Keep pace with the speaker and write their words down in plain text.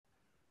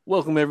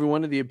Welcome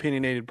everyone to the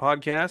Opinionated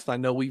Podcast. I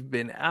know we've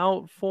been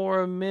out for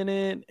a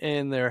minute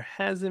and there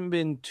hasn't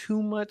been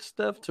too much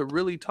stuff to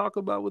really talk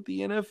about with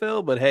the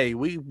NFL, but hey,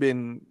 we've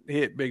been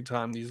hit big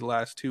time these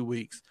last 2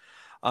 weeks.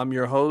 I'm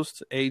your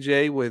host,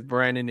 AJ, with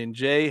Brandon and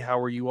Jay. How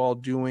are you all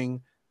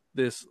doing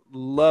this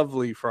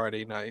lovely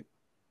Friday night?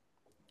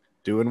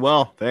 Doing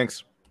well,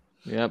 thanks.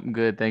 Yep,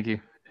 good. Thank you.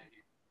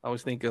 I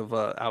always think of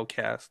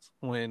Outcast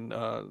when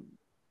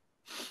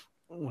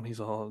he's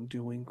all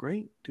doing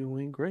great,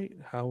 doing great.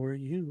 How are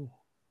you?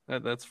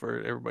 That's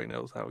for everybody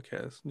knows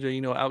Outcast. Jay,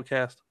 you know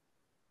Outcast?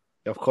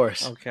 Of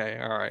course. Okay,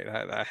 all right.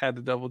 I had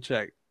to double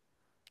check.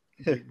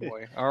 Big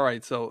boy. All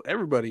right, so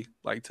everybody,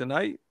 like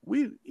tonight,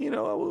 we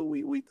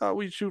thought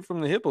we'd shoot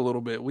from the hip a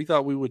little bit. We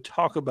thought we would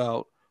talk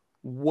about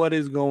what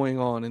is going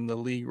on in the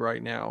league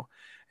right now.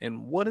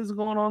 And what is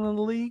going on in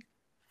the league?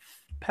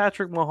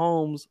 Patrick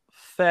Mahomes'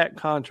 fat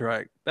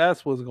contract.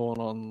 That's what's going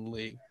on in the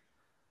league.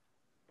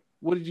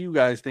 What did you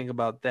guys think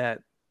about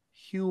that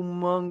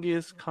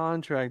humongous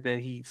contract that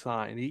he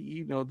signed?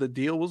 The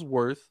deal was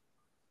worth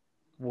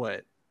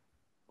what?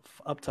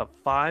 Up to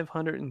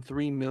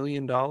 $503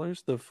 million,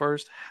 the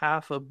first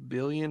 $500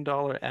 million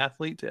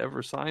athlete to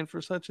ever sign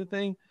for such a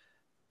thing.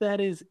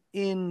 That is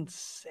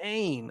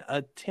insane.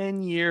 A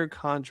 10-year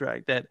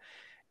contract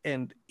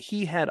and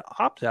he had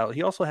opt out.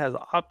 He also has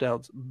opt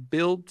outs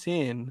built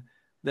in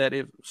that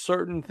if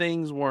certain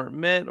things weren't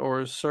met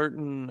or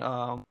certain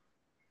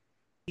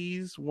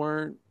fees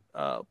weren't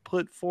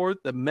put forth,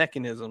 the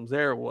mechanisms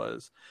there it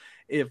was.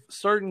 If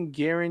certain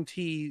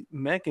guarantee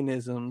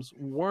mechanisms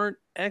weren't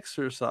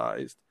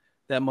exercised,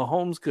 that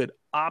Mahomes could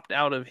opt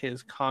out of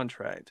his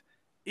contract.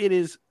 It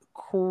is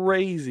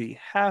crazy.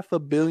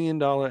 $500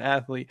 million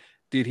athlete.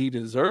 Did he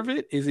deserve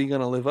it? Is he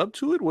going to live up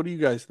to it? What do you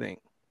guys think?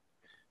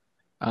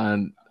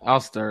 I'll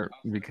start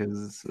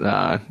because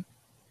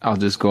I'll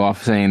just go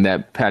off saying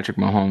that Patrick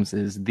Mahomes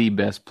is the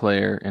best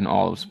player in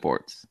all of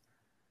sports.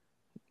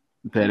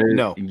 Better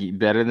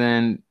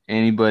than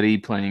anybody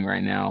playing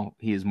right now.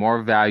 He is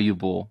more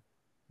valuable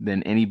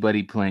than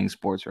anybody playing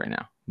sports right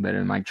now. Better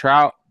than Mike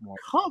Trout.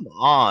 Come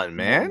on,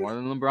 man. More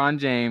than LeBron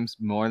James.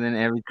 More than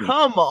everything.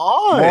 Come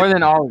on. More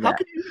than all of that.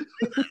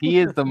 He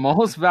is the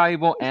most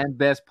valuable and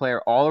best player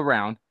all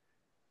around.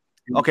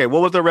 Okay,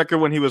 what was the record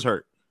when he was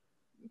hurt?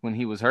 When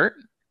he was hurt?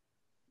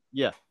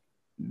 Yeah.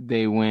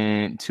 They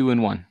went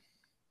 2-1.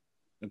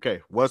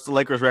 Okay, what's the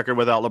Lakers record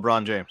without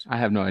LeBron James? I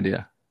have no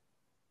idea.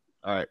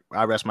 All right,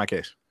 I rest my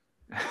case.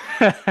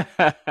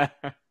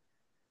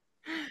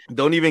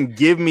 Don't even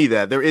give me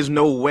that. There is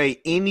no way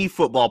any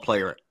football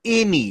player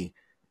is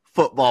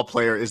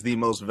the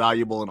most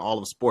valuable in all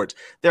of sports.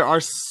 There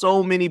are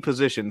so many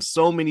positions,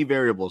 so many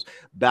variables.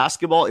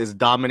 Basketball is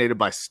dominated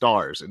by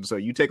stars. And so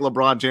you take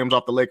LeBron James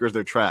off the Lakers,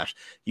 they're trash.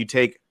 You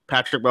take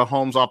Patrick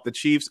Mahomes off the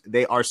Chiefs,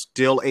 they are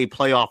still a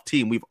playoff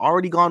team. We've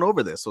already gone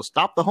over this, so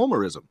stop the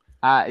homerism.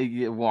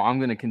 I'm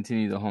going to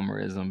continue the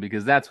homerism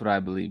because that's what I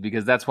believe,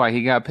 because that's why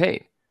he got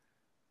paid.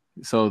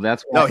 So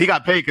that's why. No, he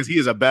got paid because he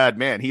is a bad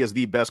man. He is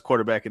the best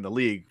quarterback in the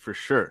league for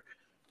sure.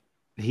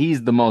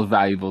 He's the most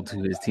valuable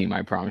to his team.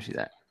 I promise you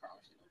that.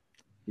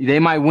 They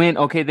might win.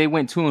 Okay, they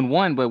went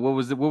 2-1, but what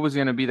was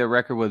going to be the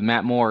record with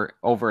Matt Moore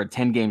over a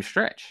 10-game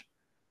stretch?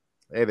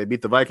 Hey, they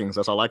beat the Vikings.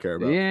 That's all I care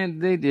about. Yeah,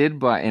 they did,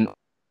 but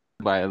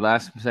by a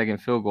last-second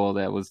field goal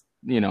that was,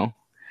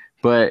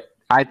 But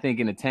I think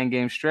in a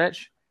 10-game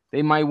stretch,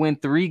 they might win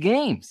 3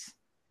 games.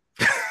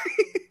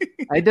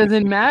 It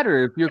doesn't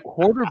matter if your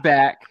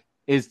quarterback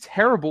is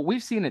terrible.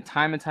 We've seen it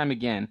time and time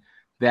again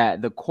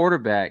that the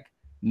quarterback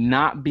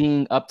not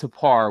being up to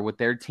par with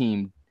their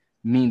team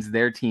means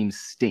their team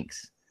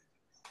stinks.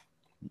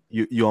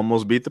 You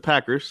almost beat the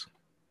Packers.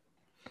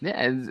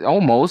 Yeah,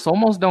 almost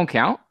don't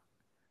count.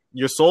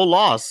 Your sole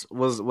loss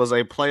was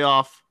a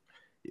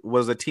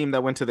team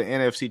that went to the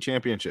NFC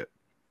Championship.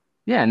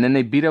 Yeah, and then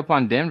they beat up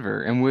on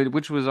Denver, and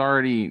which was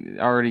already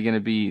going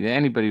to be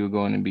anybody would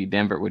go in and beat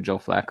Denver with Joe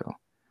Flacco.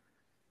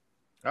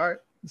 All right.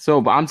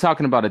 So, but I'm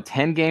talking about a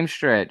 10-game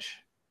stretch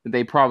that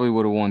they probably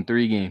would have won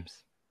 3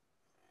 games.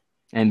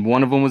 And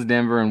one of them was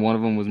Denver and one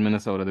of them was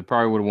Minnesota. They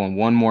probably would have won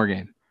 1 more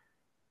game.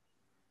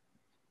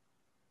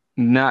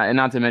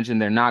 Not to mention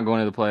they're not going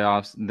to the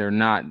playoffs, they're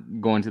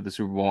not going to the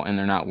Super Bowl, and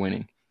they're not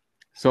winning.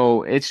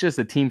 So it's just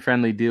a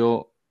team-friendly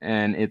deal,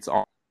 and it's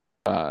all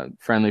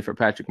friendly for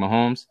Patrick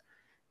Mahomes.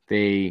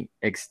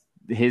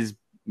 His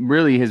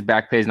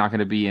back pay is not going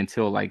to be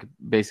until like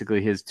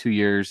basically his 2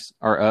 years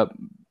are up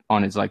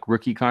on his like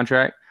rookie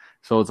contract.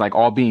 So it's like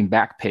all being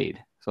back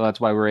paid. So that's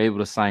why we're able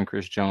to sign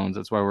Chris Jones.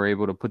 That's why we're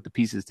able to put the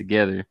pieces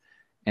together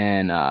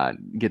and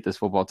get this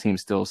football team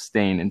still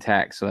staying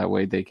intact. So that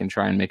way they can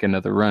try and make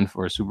another run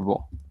for a Super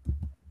Bowl.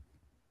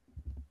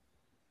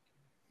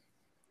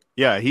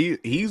 Yeah, he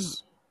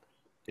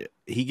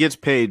gets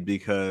paid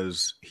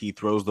because he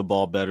throws the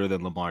ball better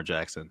than Lamar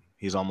Jackson.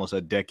 He's almost a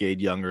decade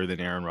younger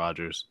than Aaron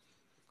Rodgers.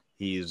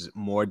 He's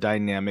more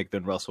dynamic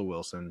than Russell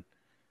Wilson.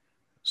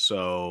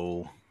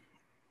 So,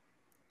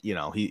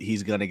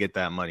 he's going to get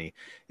that money.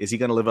 Is he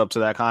going to live up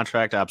to that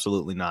contract?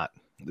 Absolutely not.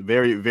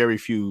 Very, very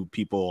few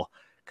people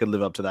could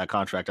live up to that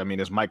contract. I mean,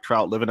 is Mike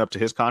Trout living up to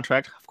his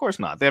contract? Of course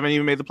not. They haven't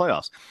even made the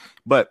playoffs.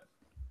 But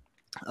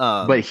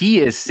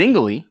he is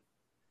singly.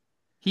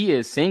 He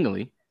is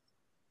singly.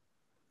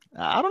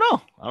 I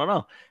don't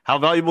know. How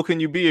valuable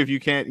can you be if you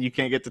can't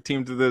get the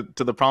team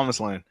to the promised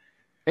land?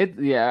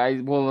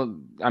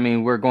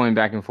 We're going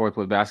back and forth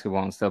with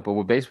basketball and stuff, but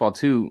with baseball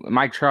too,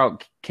 Mike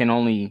Trout can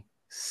only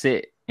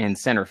sit in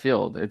center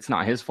field. It's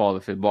not his fault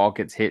if the ball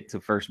gets hit to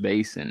first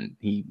base and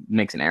he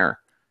makes an error.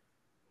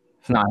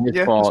 It's not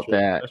his fault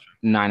that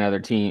nine other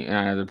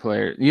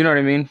players. You know what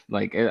I mean?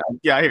 Like, I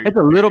hear you. It's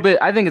a little bit.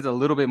 I think it's a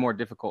little bit more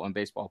difficult in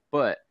baseball,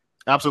 but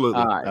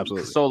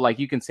absolutely. So like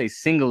you can say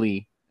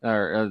singly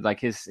or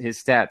like his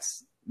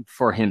stats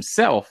for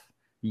himself,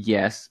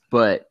 yes,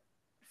 but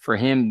for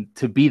him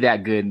to be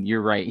that good,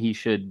 you're right. He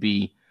should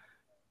be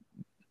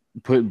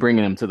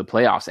bringing him to the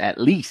playoffs at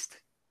least.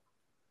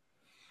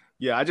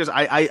 Yeah,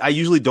 I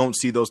usually don't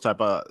see those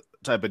type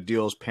of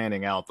deals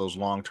panning out, those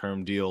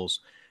long-term deals.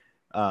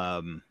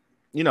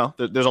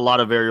 There's a lot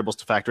of variables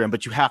to factor in,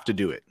 but you have to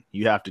do it.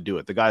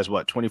 The guy's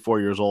 24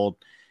 years old.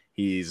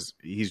 He's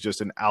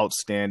just an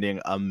outstanding,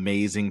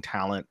 amazing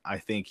talent. I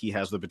think he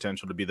has the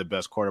potential to be the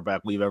best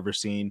quarterback we've ever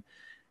seen.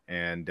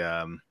 And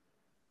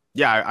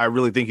I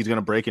really think he's going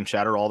to break and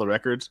shatter all the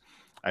records.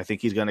 I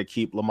think he's going to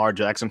keep Lamar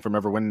Jackson from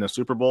ever winning a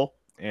Super Bowl.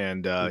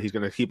 And he's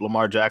going to keep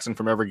Lamar Jackson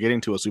from ever getting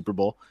to a Super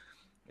Bowl.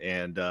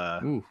 And,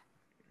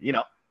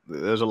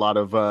 there's a lot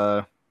of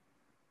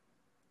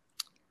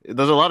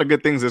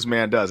good things this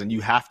man does, and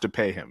you have to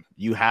pay him.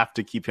 You have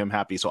to keep him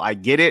happy. So I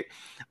get it.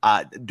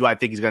 Do I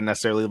think he's going to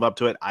necessarily live up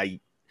to it?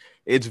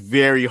 It's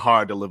very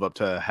hard to live up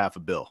to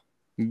 $500 million.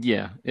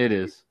 Yeah, it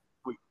is.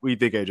 What do you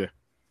think, AJ?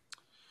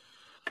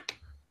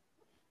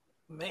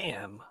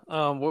 Man,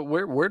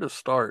 where to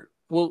start?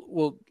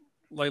 Well,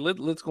 like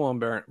let's go on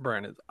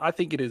Brandon. I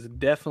think it is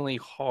definitely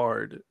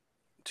hard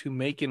to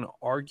make an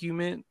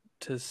argument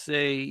to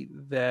say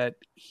that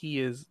he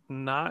is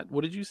not.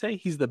 What did you say?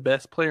 He's the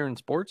best player in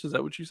sports. Is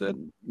that what you said?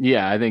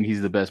 Yeah, I think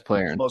he's the best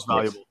player. Most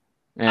valuable.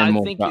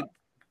 And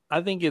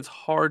I think it's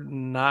hard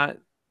not.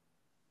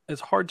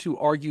 It's hard to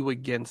argue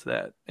against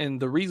that. And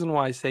the reason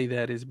why I say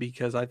that is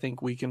because I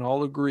think we can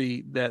all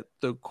agree that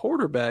the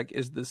quarterback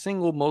is the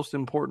single most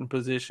important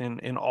position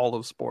in all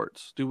of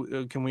sports.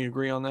 Can we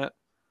agree on that?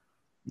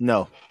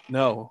 No.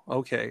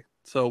 Okay.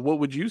 So what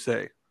would you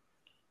say?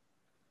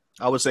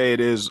 I would say it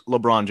is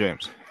LeBron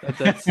James.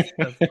 That's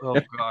oh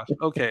gosh.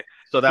 Okay.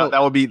 So that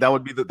would be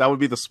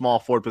the small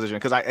forward position,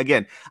 because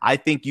I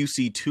think you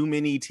see too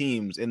many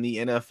teams in the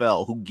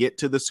NFL who get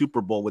to the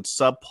Super Bowl with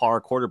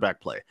subpar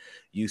quarterback play.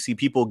 You see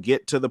people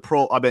get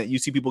to you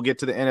see people get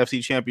to the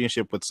NFC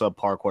Championship with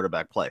subpar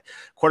quarterback play.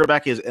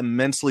 Quarterback is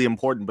immensely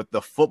important, but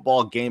the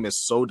football game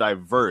is so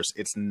diverse.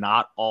 It's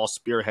not all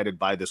spearheaded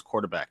by this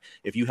quarterback.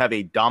 If you have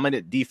a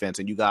dominant defense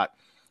and you got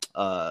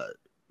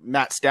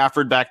Matt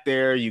Stafford back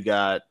there, you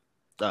got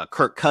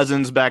Kirk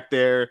Cousins back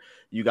there,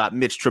 you got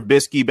Mitch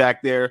Trubisky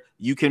back there,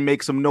 you can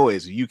make some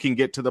noise. You can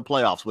get to the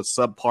playoffs with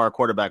subpar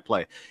quarterback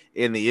play.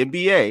 In the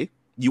NBA,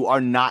 you are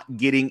not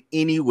getting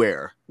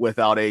anywhere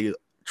without a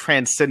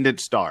transcendent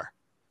star.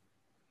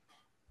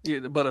 Yeah,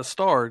 but a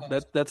star,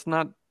 that's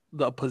not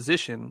the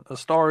position. A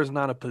star is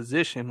not a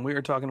position. We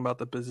are talking about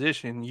the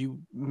position. You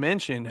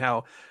mentioned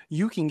how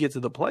you can get to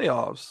the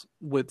playoffs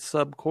with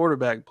sub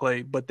quarterback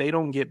play, but they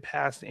don't get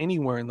past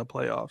anywhere in the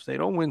playoffs. They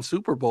don't win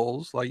Super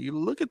Bowls. Like, you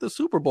look at the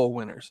Super Bowl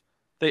winners,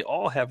 they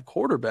all have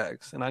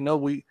quarterbacks. And I know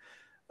we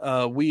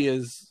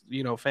as,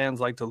 fans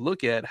like to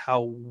look at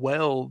how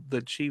well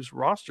the Chiefs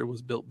roster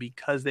was built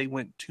because they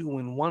went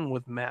 2-1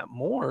 with Matt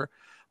Moore.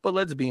 But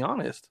let's be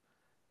honest,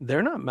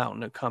 they're not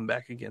mounting a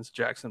comeback against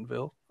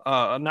Jacksonville.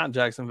 Not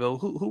Jacksonville.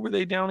 Who were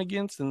they down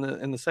against in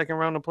the second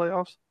round of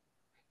playoffs?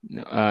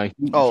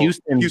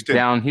 Houston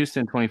down.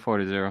 Houston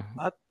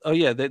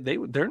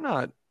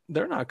 24-0.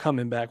 They're not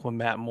coming back with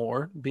Matt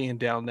Moore being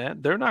down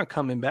that. They're not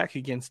coming back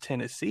against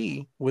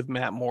Tennessee with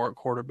Matt Moore at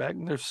quarterback.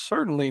 And they're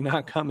certainly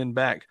not coming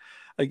back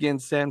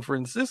against San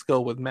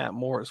Francisco with Matt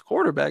Moore as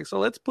quarterback. So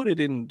let's put it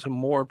into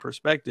more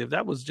perspective.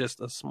 That was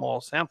just a small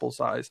sample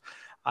size.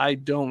 I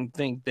don't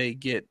think they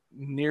get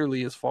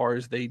nearly as far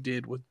as they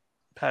did with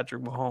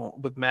Patrick Mahomes,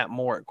 with Matt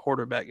Moore at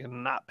quarterback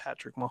and not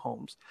Patrick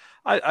Mahomes.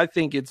 I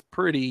think it's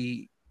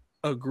pretty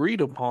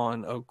agreed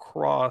upon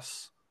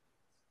across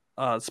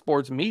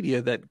sports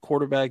media that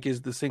quarterback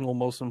is the single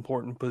most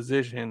important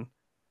position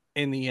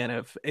in the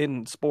NFL,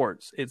 in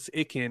sports.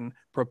 It can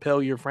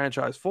propel your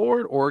franchise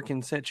forward or it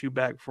can set you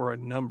back for a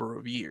number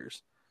of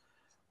years.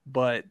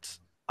 But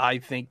I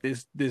think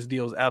this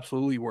deal is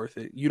absolutely worth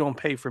it. You don't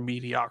pay for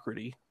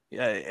mediocrity.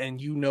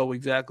 And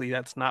exactly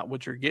that's not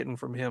what you're getting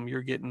from him.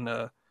 You're getting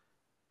a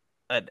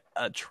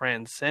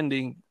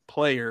transcending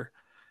player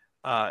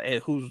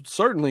who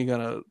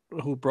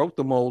broke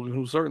the mold and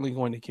who's certainly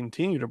going to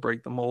continue to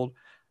break the mold.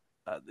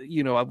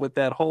 With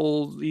that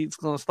whole he's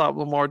going to stop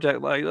Lamar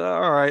Jackson. Like,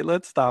 all right,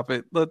 let's stop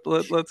it.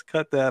 Let's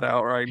cut that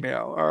out right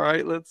now. All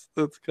right, let's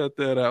cut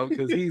that out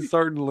because he's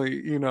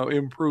certainly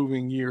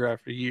improving year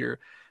after year.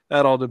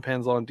 That all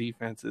depends on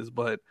defenses,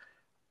 but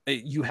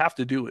you have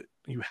to do it.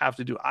 You have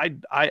to do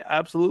it. I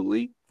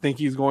absolutely think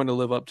he's going to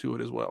live up to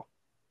it as well.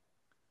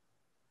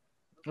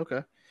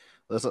 Okay,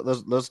 let's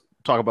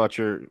talk about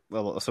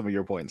some of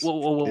your points.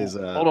 Hold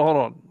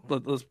on.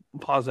 Let's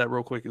pause that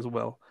real quick as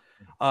well.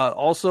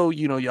 Also,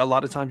 a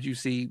lot of times you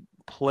see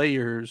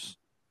players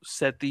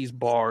set these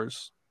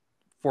bars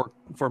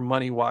for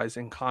money wise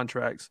in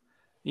contracts.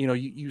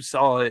 You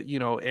saw it.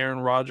 Aaron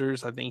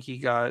Rodgers. I think he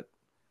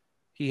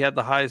had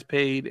the highest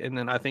paid, and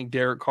then I think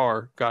Derek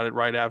Carr got it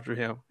right after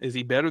him. Is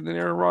he better than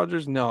Aaron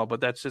Rodgers? No,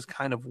 but that's just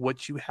kind of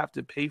what you have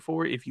to pay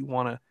for if you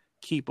want to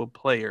keep a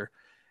player.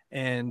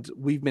 And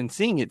we've been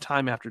seeing it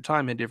time after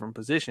time in different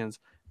positions.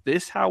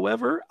 This,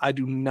 however, I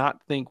do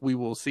not think we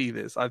will see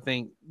this. I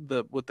think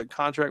with the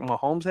contract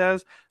Mahomes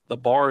has, the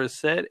bar is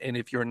set. And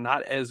if you're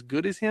not as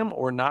good as him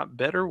or not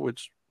better,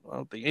 which I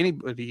don't think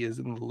anybody is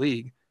in the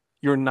league,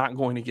 you're not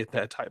going to get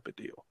that type of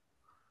deal.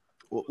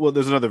 Well,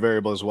 there's another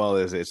variable as well,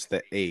 is it's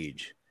the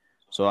age.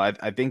 So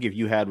I think if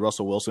you had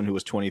Russell Wilson, who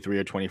was 23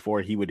 or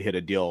 24, he would hit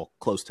a deal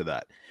close to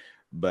that.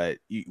 But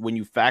when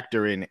you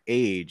factor in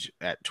age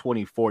at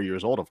 24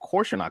 years old, of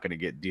course you're not going to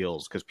get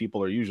deals because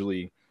people are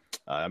usually,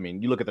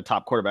 you look at the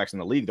top quarterbacks in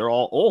the league, they're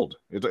all old.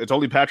 It's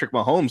only Patrick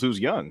Mahomes who's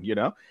young,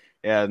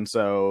 And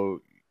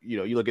so,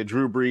 you look at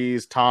Drew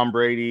Brees, Tom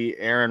Brady,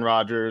 Aaron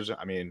Rodgers.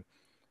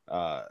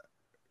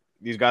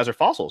 These guys are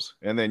fossils.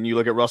 And then you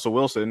look at Russell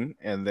Wilson,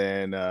 and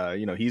then,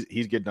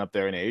 he's getting up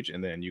there in age.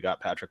 And then you got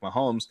Patrick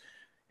Mahomes,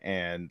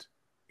 and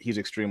he's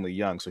extremely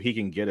young, so he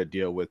can get a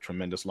deal with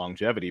tremendous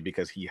longevity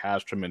because he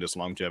has tremendous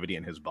longevity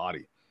in his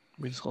body.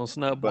 We're just going to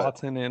snub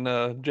Watson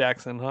and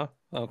Jackson, huh?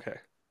 Okay.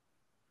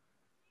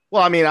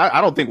 Well,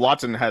 I don't think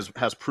Watson has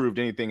proved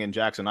anything in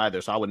Jackson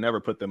either, so I would never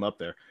put them up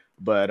there.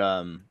 But,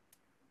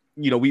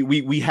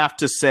 we have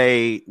to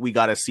say we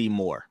got to see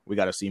more. We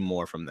got to see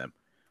more from them.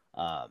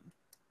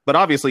 But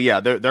obviously,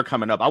 yeah, they're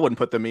coming up. I wouldn't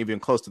put them even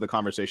close to the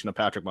conversation of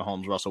Patrick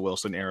Mahomes, Russell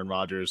Wilson, Aaron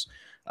Rodgers,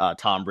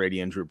 Tom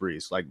Brady, and Drew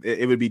Brees. Like,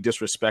 it would be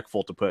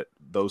disrespectful to put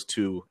those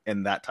two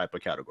in that type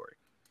of category.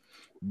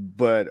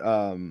 But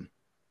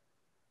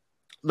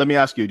let me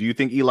ask you, do you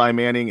think Eli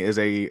Manning is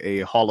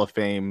a Hall of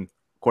Fame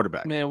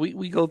quarterback? Man,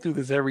 we go through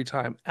this every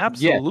time.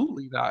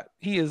 Absolutely not.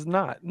 He is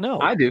not. No.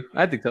 I do.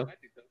 I think so.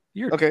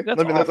 Okay,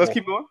 let's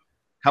keep going.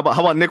 How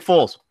about Nick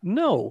Foles?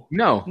 No.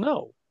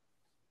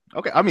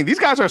 Okay, these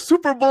guys are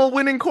Super Bowl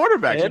winning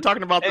quarterbacks. You're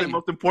talking about the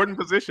most important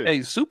position. Hey,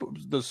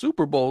 the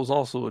Super Bowl is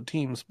also a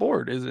team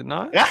sport, is it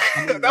not?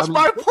 That's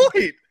my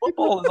point.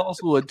 Football is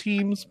also a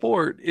team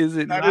sport, is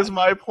it not? That is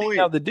my point.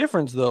 Now, the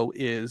difference, though,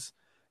 is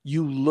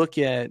you look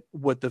at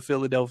what the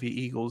Philadelphia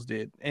Eagles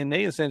did, and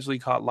they essentially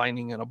caught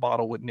lightning in a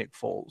bottle with Nick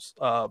Foles.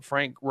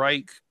 Frank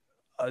Reich,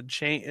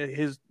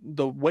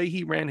 the way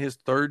he ran his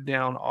third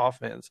down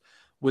offense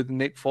with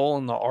Nick Foles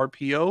and the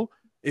RPO,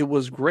 it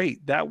was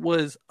great. That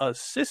was a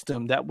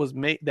system that was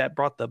made that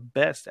brought the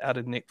best out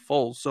of Nick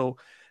Foles. So,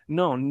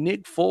 no,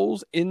 Nick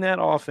Foles in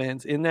that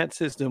offense, in that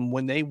system,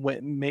 when they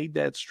made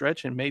that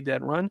stretch and made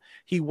that run,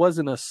 he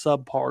wasn't a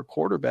subpar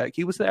quarterback.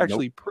 He was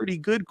actually pretty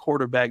good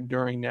quarterback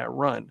during that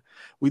run.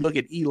 We look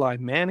at Eli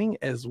Manning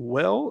as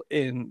well,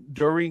 and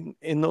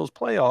in those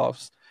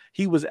playoffs,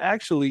 he was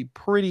actually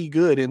pretty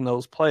good in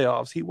those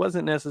playoffs. He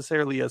wasn't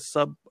necessarily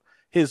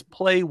his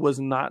play was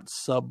not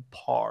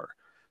subpar.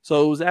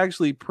 So it was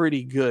actually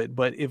pretty good.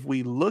 But if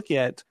we look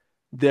at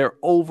their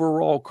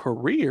overall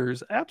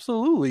careers,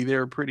 absolutely,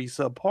 they're pretty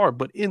subpar.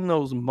 But in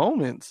those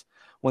moments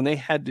when they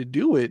had to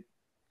do it,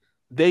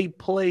 they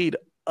played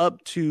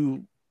up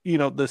to,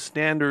 the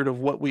standard of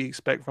what we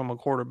expect from a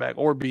quarterback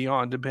or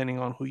beyond, depending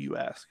on who you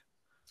ask.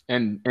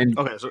 And Jamie,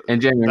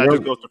 that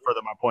just goes to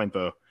further my point,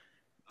 though.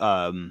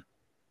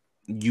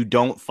 You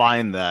don't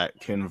find that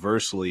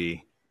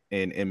conversely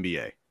in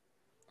NBA.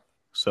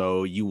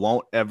 So you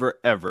won't ever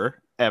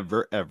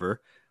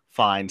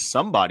find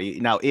somebody.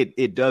 Now,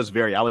 it does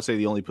vary. I would say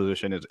the only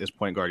position is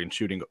point guard and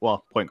shooting.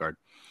 Well, point guard.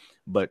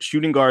 But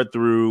shooting guard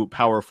through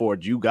power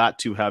forward, you got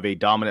to have a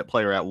dominant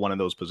player at one of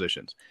those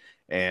positions.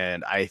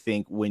 And I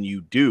think when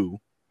you do,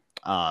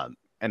 and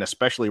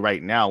especially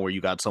right now where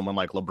you got someone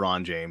like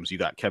LeBron James, you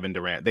got Kevin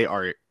Durant, they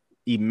are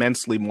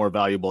immensely more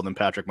valuable than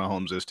Patrick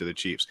Mahomes is to the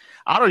Chiefs.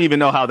 I don't even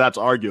know how that's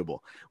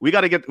arguable. We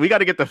got to get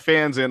the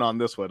fans in on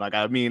this one. Like,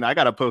 I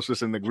got to post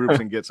this in the groups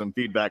and get some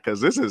feedback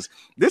because this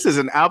is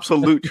an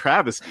absolute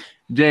travesty.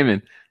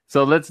 Jamin,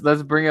 so let's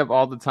bring up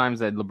all the times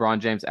that LeBron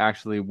James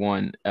actually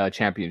won a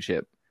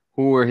championship.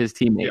 Who were his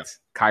teammates?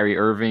 Yeah. Kyrie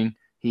Irving.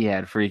 He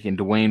had freaking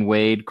Dwayne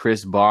Wade,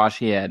 Chris Bosh.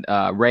 He had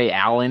Ray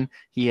Allen.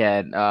 He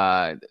had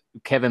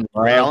Kevin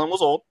Love. Ray Allen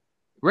was old.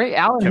 Ray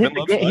Allen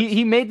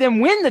he made them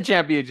win the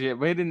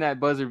championship, hitting that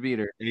buzzer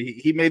beater.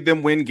 He made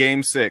them win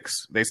Game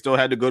 6. They still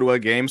had to go to a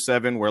Game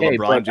 7 where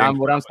LeBron James.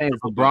 What I'm saying is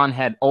LeBron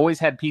had always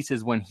had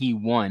pieces when he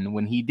won.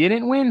 When he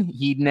didn't win,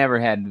 he never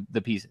had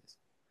the pieces.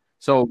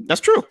 So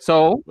that's true.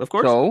 So of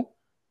course, so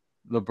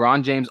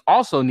LeBron James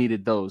also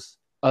needed those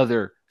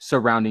other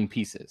surrounding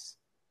pieces.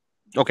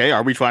 Okay,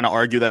 are we trying to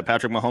argue that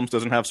Patrick Mahomes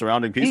doesn't have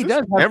surrounding pieces? He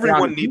does have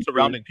Everyone needs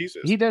surrounding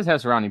pieces. He does have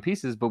surrounding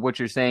pieces, but what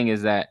you're saying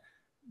is that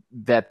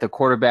the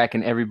quarterback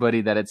and everybody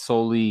that it's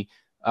solely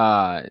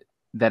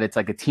that it's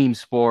like a team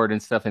sport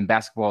and stuff, and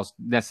basketball is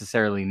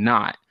necessarily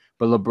not.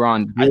 But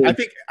LeBron,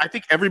 I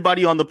think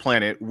everybody on the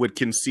planet would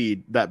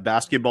concede that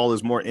basketball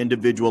is more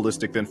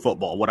individualistic than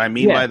football. What I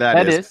mean by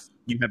that is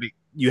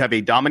you have a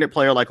dominant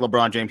player like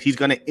LeBron James. He's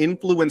going to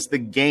influence the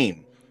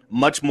game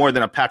much more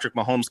than a Patrick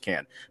Mahomes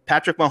can.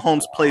 Patrick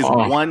Mahomes plays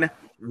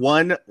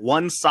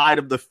one side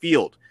of the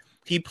field.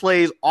 He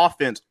plays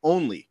offense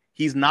only.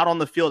 He's not on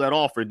the field at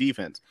all for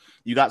defense.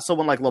 You got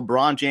someone like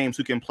LeBron James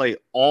who can play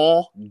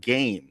all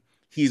game.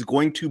 He's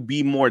going to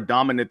be more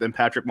dominant than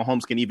Patrick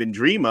Mahomes can even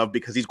dream of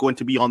because he's going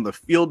to be on the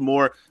field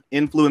more,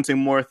 influencing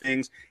more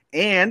things.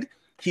 And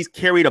he's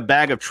carried a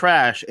bag of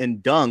trash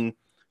and dung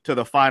to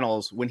the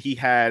finals when he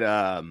had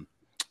when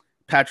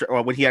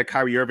he had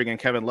Kyrie Irving and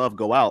Kevin Love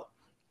go out.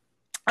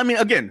 I mean,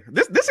 again,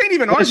 this ain't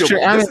even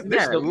arguable.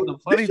 The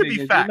funny thing is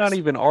you're not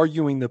even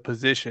arguing the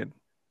position.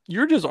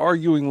 You're just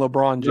arguing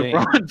LeBron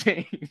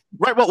James.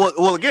 Right.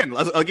 Well,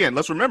 again,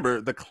 let's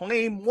remember the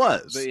claim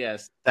was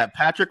that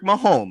Patrick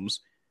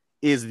Mahomes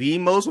is the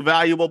most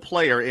valuable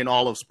player in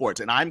all of sports.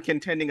 And I'm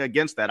contending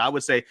against that. I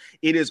would say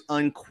it is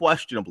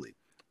unquestionably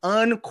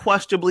and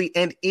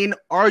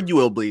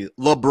inarguably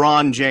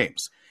LeBron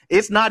James.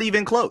 It's not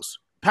even close.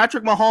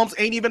 Patrick Mahomes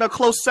ain't even a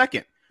close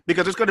second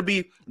because it's going to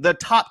be the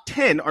top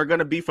 10 are going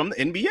to be from the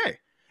NBA.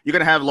 You're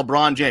going to have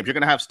LeBron James. You're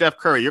going to have Steph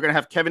Curry. You're going to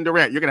have Kevin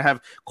Durant. You're going to have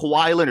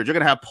Kawhi Leonard. You're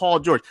going to have Paul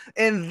George.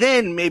 And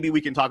then maybe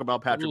we can talk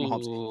about Patrick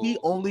Mahomes. He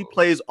only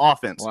plays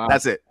offense. Wow.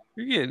 That's it.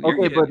 You're getting, but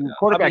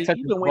quarterback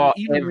even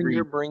when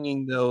you're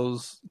bringing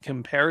those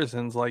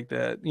comparisons like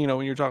that, you know,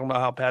 when you're talking about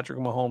how Patrick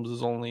Mahomes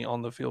is only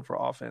on the field for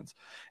offense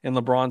and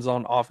LeBron's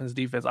on offense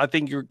defense, I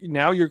think you're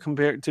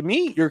comparing, to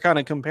me, you're kind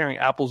of comparing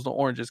apples to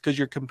oranges because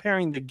you're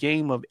comparing the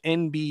game of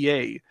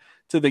NBA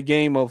to the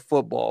game of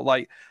football.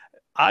 Like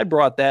I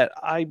brought that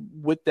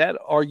with that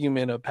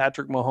argument of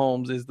Patrick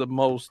Mahomes is the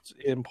most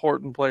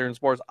important player in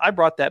sports. I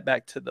brought that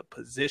back to the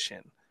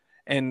position,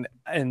 and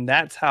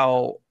that's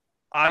how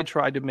I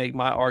tried to make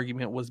my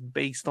argument was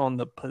based on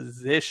the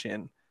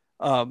position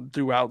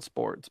throughout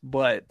sports.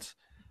 But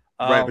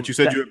right, but you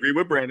said you agree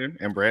with Brandon,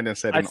 and Brandon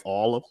said in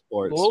all of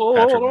sports. Hold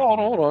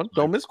on.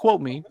 Don't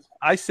misquote me.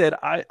 I said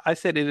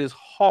it is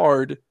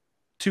hard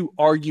to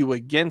argue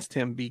against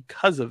him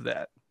because of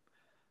that.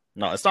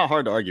 No, it's not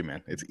hard to argue,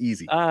 man. It's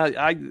easy.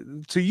 To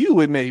you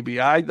it may be.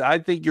 I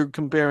think you're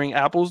comparing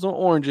apples to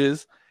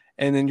oranges.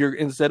 And then you're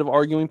instead of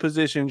arguing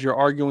positions, you're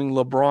arguing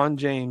LeBron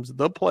James,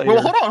 the player,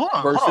 hold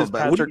on, versus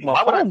Patrick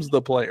Mahomes,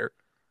 the player.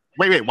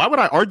 Wait. Why would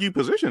I argue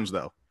positions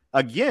though?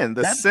 Again,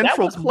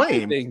 central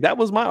claim. That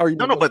was my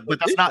argument. No, but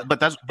that's not.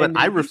 But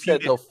I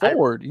refuted the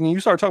forward. You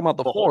start talking about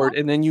the forward,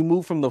 and then you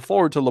move from the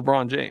forward to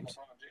LeBron James.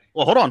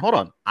 Well, hold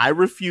on. I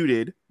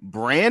refuted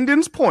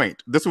Brandon's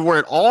point. This is where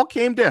it all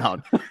came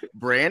down.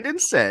 Brandon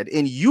said,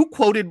 and you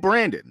quoted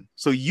Brandon.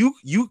 So you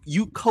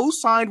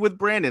co-signed with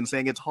Brandon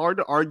saying it's hard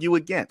to argue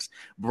against.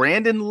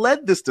 Brandon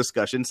led this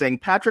discussion saying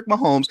Patrick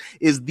Mahomes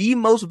is the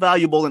most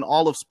valuable in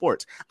all of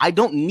sports. I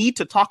don't need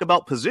to talk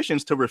about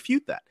positions to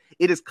refute that.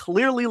 It is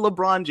clearly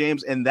LeBron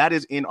James, and that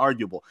is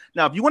inarguable.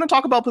 Now, if you want to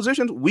talk about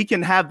positions, we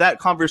can have that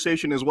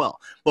conversation as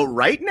well. But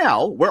right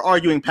now, we're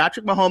arguing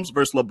Patrick Mahomes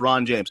versus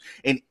LeBron James.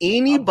 And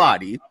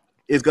anybody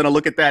is going to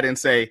look at that and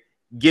say,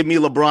 give me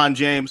LeBron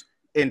James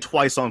in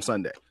twice on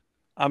Sunday.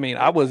 I mean,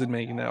 I wasn't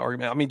making that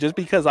argument. I mean, just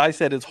because I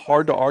said it's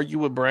hard to argue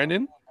with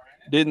Brandon,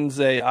 didn't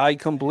say I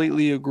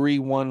completely agree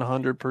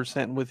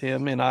 100% with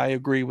him and I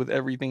agree with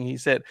everything he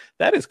said.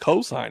 That is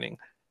co-signing.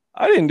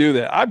 I didn't do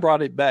that. I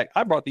brought it back.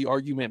 I brought the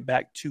argument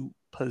back to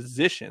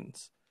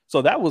positions.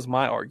 So that was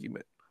my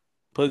argument.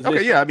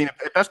 Okay, yeah. I mean,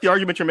 if that's the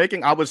argument you're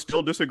making, I would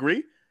still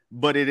disagree.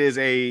 But it is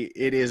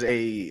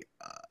a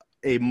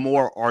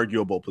more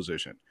arguable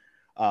position.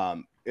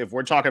 If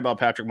we're talking about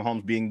Patrick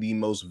Mahomes being the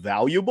most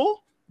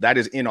valuable, that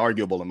is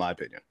inarguable in my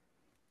opinion.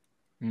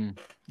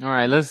 All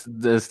right, let's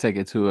take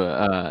it to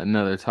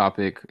another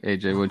topic.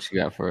 AJ, what you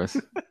got for us?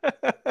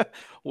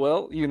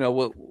 Well, you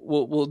know,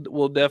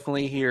 we'll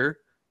definitely hear.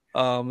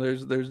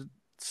 There's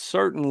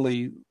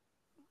certainly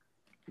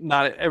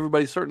not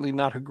everybody's certainly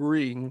not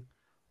agreeing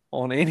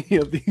on any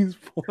of these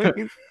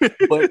points,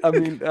 but I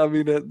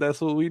mean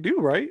that's what we do,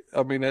 right?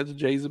 I mean that's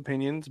Jay's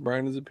opinions,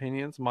 Brandon's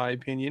opinions, my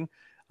opinion.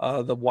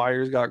 The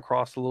wires got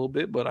crossed a little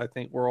bit, but I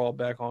think we're all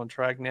back on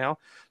track now.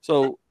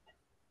 So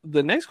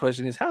the next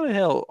question is, how the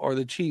hell are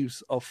the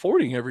Chiefs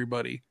affording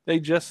everybody? They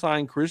just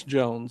signed Chris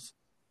Jones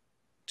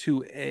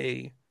to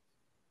a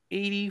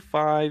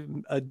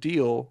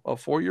deal, a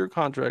 4-year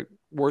contract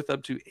worth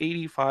up to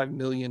 $85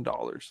 million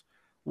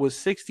with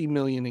 $60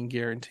 million in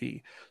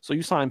guarantee. So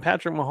you sign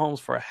Patrick Mahomes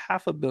for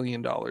 $500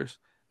 million.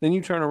 Then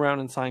you turn around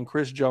and sign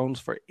Chris Jones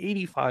for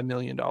 $85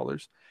 million.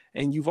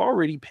 And you've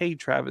already paid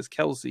Travis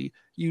Kelce.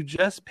 You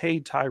just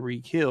paid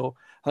Tyreek Hill.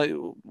 Like,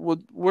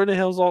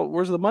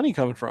 where's the money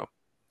coming from?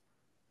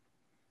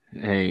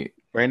 Hey,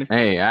 Brandon.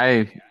 Hey,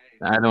 I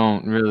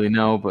don't really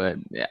know, but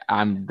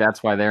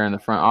that's why they're in the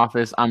front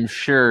office. I'm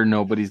sure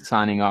nobody's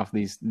signing off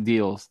these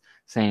deals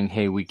saying,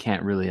 hey, we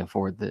can't really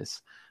afford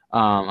this.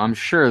 I'm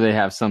sure they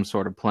have some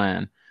sort of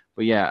plan,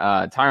 But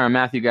yeah, Tyrann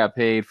Mathieu got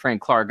paid,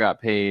 Frank Clark got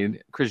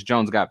paid, Chris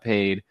Jones got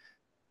paid,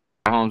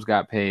 Mahomes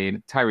got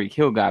paid, Tyreek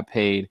Hill got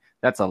paid.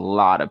 That's a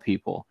lot of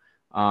people.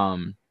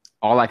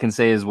 All I can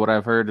say is what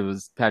I've heard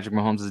was Patrick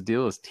Mahomes'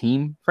 deal is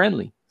team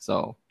friendly.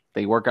 So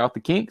they work out the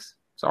kinks.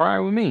 It's all right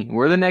with me.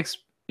 We're the next,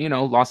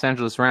 Los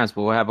Angeles Rams,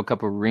 but we'll have a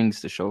couple of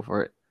rings to show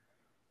for it.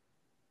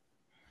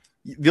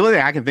 The only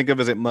thing I can think of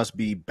is it must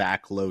be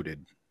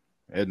backloaded.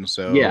 And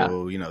so,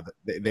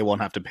 they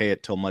won't have to pay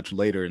it till much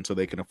later, and so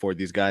they can afford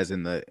these guys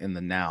in the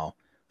now.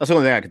 That's the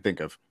only thing I can think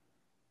of.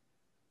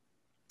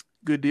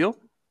 Good deal.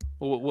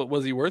 What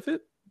was he worth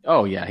it?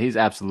 Oh yeah, he's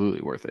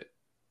absolutely worth it.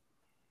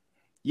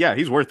 Yeah,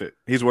 he's worth it.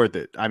 He's worth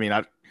it. I mean,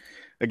 I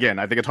think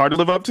it's hard to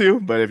live up to,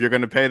 but if you're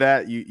going to pay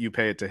that, you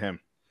pay it to him.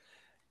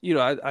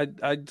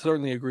 I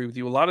certainly agree with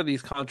you. A lot of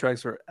these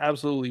contracts are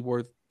absolutely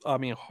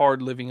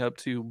hard living up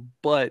to,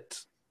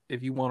 but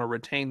if you want to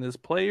retain this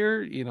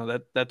player,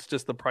 that's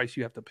just the price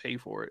you have to pay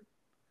for it.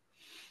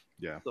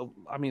 Yeah. So,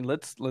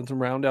 let's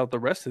round out the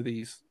rest of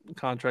these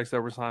contracts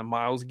that were signed.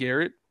 Myles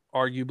Garrett,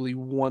 arguably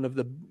one of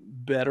the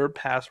better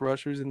pass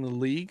rushers in the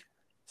league,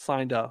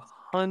 signed a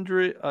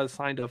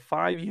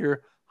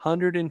 5-year,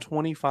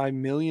 $125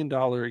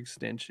 million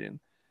extension.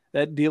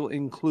 That deal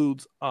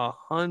includes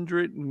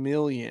 $100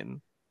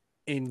 million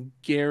in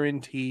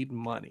guaranteed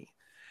money.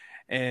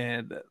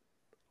 And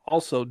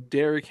also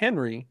Derrick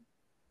Henry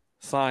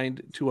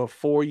signed to a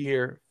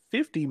 4-year,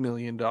 $50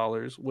 million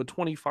with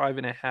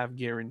 25.5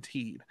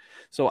 guaranteed.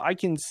 So I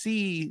can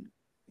see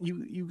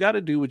you got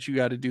to do what you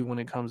got to do when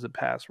it comes to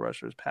pass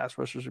rushers. Pass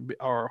rushers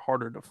are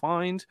harder to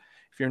find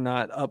if you're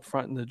not up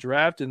front in the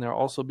draft, and they're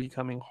also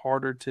becoming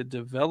harder to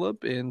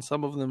develop. And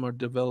some of them are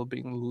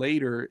developing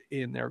later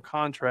in their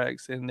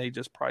contracts, and they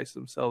just price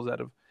themselves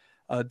out of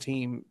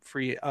team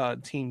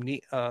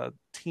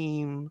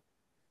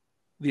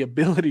the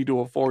ability to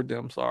afford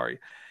them. Sorry,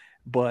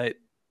 but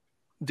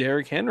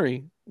Derrick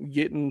Henry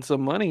getting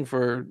some money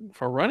for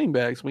running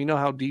backs. We know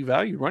how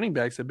devalued running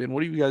backs have been. What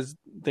do you guys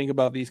think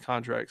about these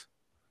contracts?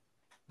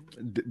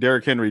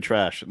 Derrick Henry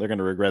trash. They're going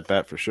to regret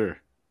that for sure.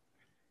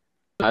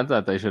 I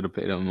thought they should have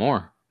paid him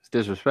more. It's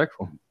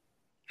disrespectful.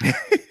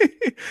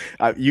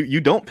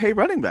 You don't pay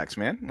running backs,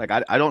 man. Like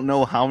I don't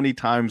know how many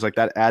times like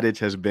that adage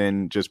has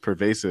been just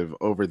pervasive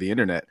over the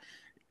internet.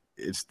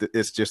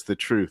 It's just the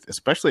truth,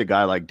 especially a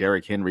guy like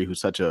Derrick Henry who's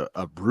such a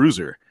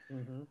bruiser.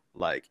 Mm-hmm.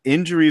 Like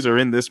injuries are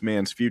in this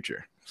man's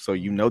future, so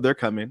they're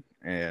coming.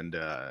 And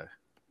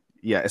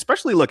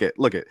especially look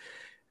at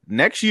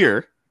next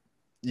year.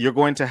 You're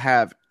going to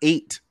have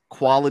 8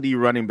 quality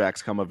running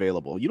backs come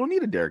available. You don't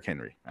need a Derrick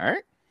Henry, all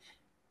right?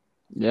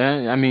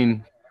 Yeah,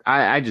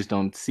 I just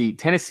don't see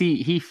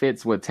Tennessee. He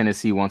fits what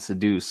Tennessee wants to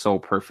do so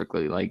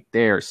perfectly. Like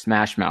they're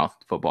smash mouth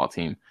football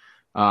team.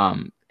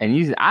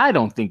 I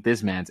don't think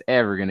this man's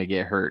ever going to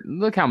get hurt.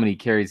 Look how many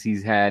carries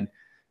he's had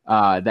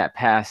that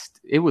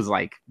past. It was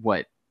like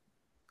what?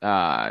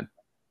 I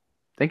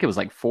think it was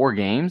like 4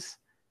 games,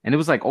 and it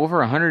was like over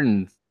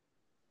 100.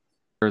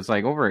 It was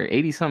like over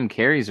 80-something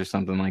carries or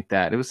something like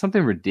that. It was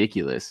something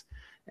ridiculous.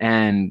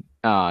 And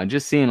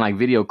just seeing like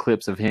video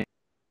clips of him,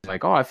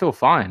 like, oh, I feel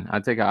fine.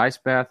 I take an ice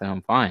bath and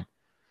I'm fine.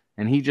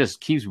 And he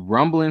just keeps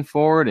rumbling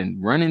forward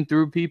and running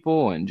through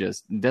people and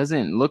just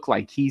doesn't look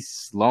like he's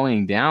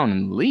slowing down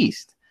in the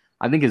least.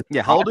 I think it's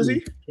how old is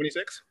he?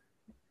 26?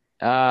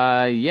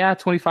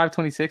 25,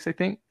 26, I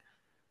think.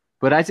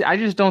 But I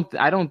just don't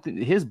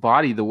his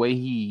body, the way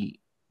he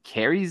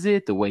carries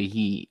it, the way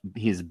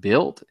he's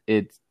built,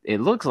 it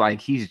looks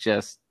like he's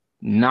just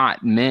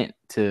not meant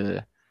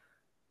to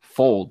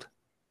fold,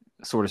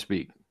 so to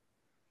speak.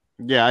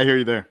 Yeah, I hear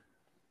you there.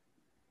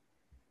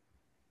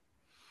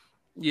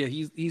 Yeah,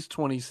 he's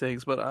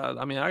 26, but I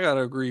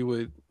gotta agree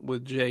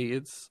with Jay.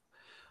 It's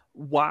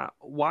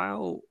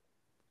while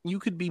you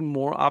could be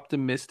more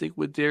optimistic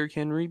with Derrick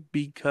Henry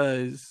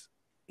because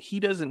he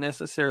doesn't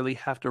necessarily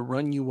have to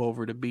run you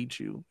over to beat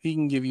you. He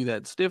can give you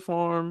that stiff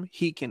arm.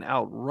 He can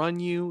outrun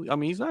you.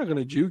 He's not going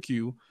to juke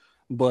you,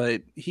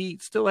 but he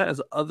still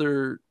has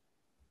other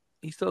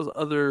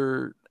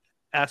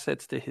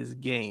assets to his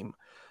game.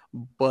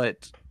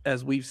 But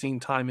as we've seen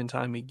time and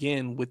time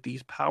again with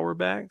these power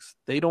backs,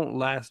 they don't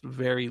last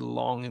very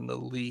long in the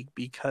league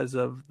because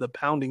of the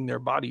pounding their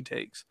body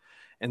takes.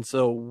 And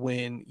so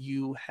when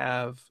you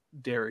have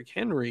Derrick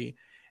Henry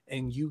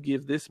and you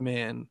give this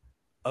man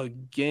a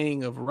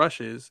gang of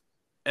rushes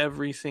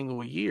every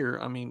single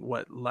year.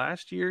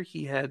 Last year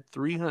he had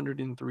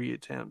 303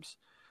 attempts.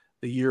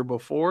 The year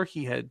before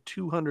he had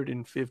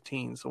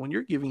 215. So when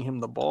you're giving him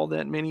the ball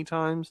that many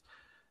times,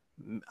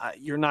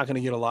 you're not going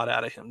to get a lot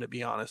out of him, to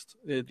be honest.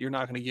 You're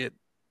not going to get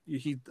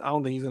I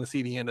don't think he's going to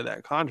see the end of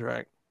that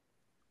contract.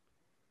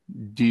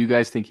 Do you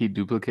guys think he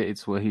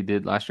duplicates what he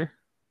did last year?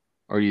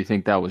 Or do you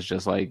think that was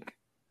just like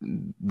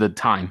the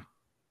time?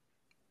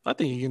 I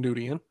think he can do it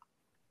again.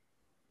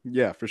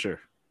 Yeah, for sure.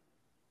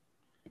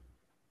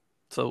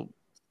 So,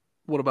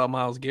 what about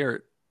Myles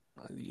Garrett?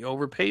 You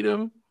overpaid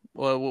him?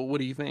 Well, what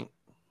do you think?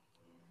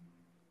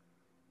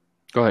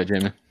 Go ahead,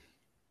 Jamie.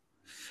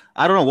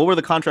 I don't know. What were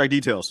the contract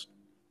details?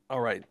 All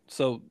right.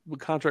 So the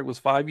contract was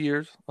 5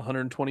 years,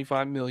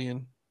 125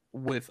 million,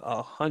 with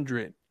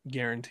 100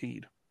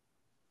 guaranteed.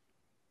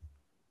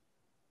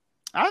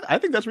 I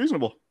think that's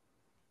reasonable.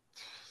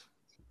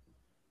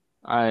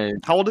 How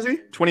old is he?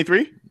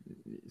 23?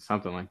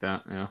 Something like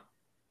that. Yeah,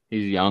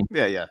 he's young.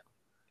 Yeah.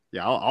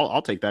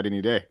 I'll take that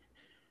any day.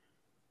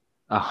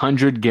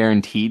 100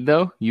 guaranteed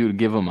though. You would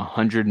give him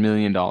 $100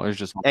 million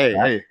just.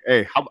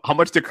 Hey. How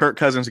much did Kirk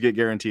Cousins get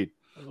guaranteed?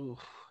 Ooh,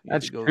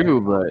 that's true,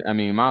 but I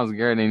mean, Myles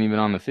Garrett ain't even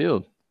on the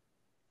field.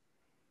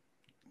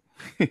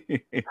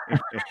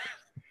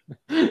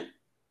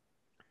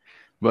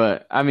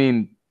 But I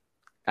mean,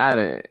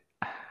 I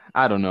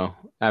don't know.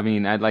 I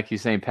mean, I'd like you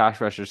saying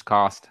pass rushers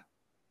cost,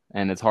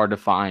 and it's hard to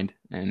find,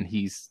 and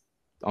he's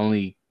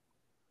only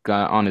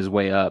got on his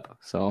way up.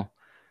 So,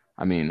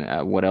 I mean,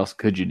 what else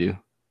could you do,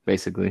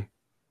 basically?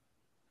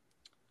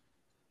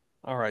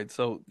 All right,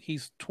 so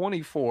he's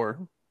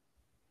 24,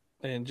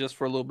 and just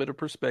for a little bit of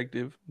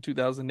perspective, in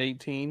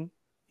 2018,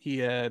 he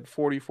had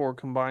 44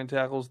 combined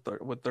tackles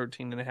with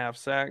 13 and a half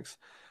sacks.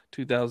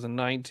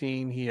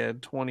 2019, he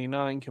had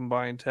 29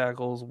 combined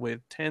tackles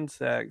with 10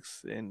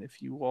 sacks. And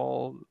if you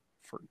all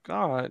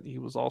forgot, he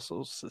was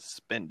also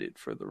suspended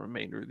for the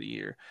remainder of the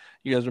year.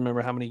 You guys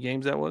remember how many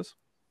games that was?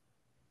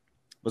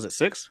 Was it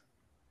 6?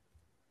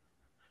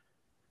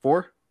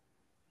 4?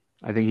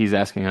 I think he's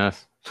asking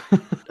us.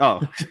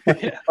 Oh.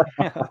 Yeah.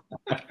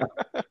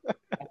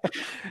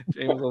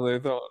 James over there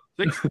thought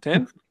 6,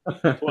 10,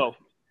 12.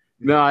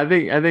 No, I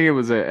think it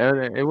was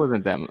it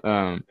wasn't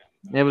that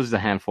it was a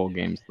handful of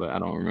games, but I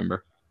don't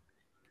remember.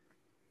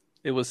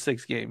 It was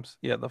 6 games.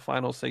 Yeah, the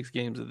final 6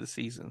 games of the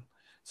season.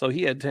 So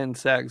he had 10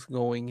 sacks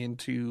going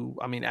into,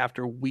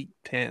 after week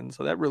 10.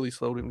 So that really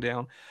slowed him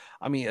down.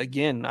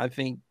 Again, I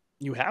think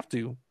you have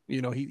to.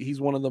 He's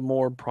one of the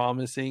more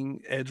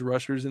promising edge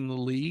rushers in the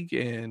league.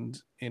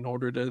 And in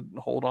order to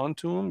hold on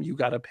to him, you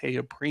got to pay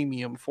a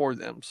premium for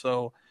them.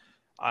 So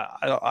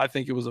I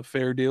think it was a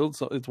fair deal.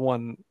 So it's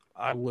one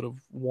I would have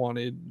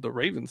wanted the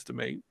Ravens to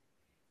make.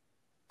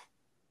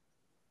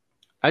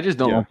 I just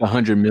don't want the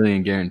 $100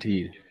 million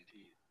guaranteed.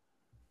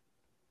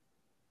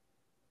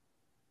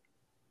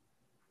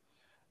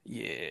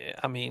 Yeah,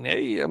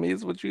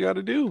 it's what you got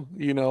to do.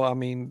 They're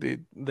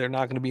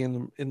not going to be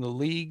in the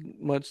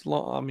league much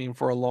long.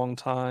 For a long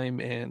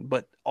time,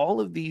 but all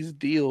of these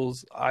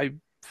deals I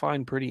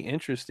find pretty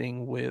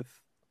interesting with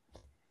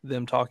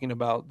them talking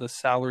about the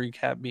salary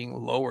cap being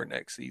lower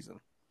next season.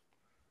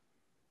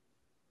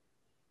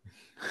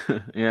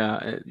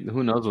 Yeah,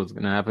 who knows what's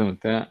going to happen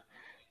with that?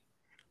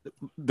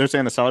 They're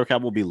saying the salary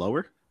cap will be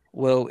lower?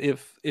 Well,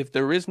 if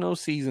there is no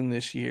season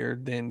this year,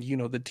 then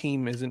the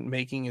team isn't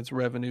making its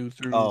revenue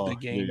through the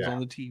games on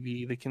the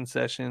TV, the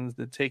concessions,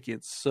 the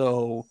tickets.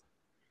 So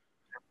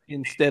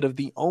instead of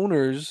the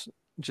owners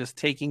just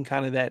taking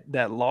kind of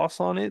that loss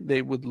on it,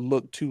 they would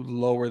look to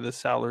lower the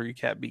salary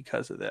cap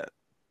because of that.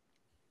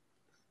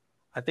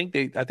 I think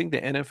the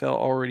NFL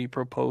already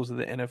proposed to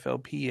the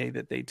NFLPA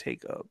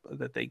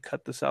that they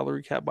cut the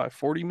salary cap by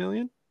 $40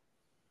 million.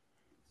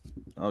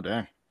 Oh,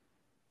 dang.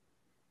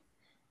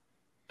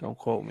 Don't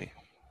quote me.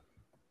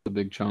 A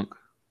big chunk.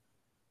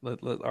 All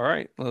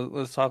right.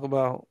 Let's talk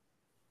about.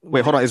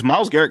 Wait, hold on. Is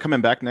Myles Garrett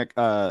coming back next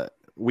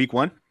week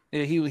 1?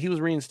 Yeah, he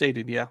was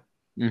reinstated. Yeah.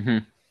 Mm-hmm.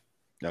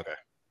 Okay.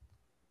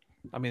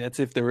 That's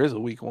if there is a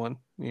week 1.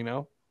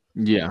 Yeah,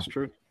 that's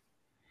true.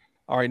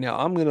 All right, now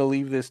I'm gonna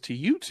leave this to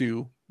you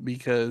two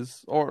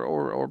because,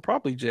 or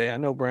probably Jay. I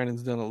know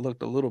Brandon's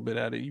looked a little bit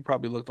at it. You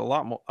probably looked a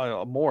lot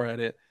more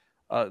at it.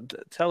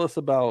 Tell us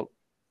about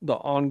the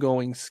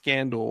ongoing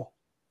scandal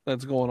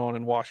that's going on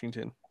in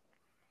Washington.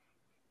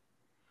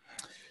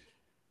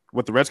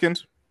 With the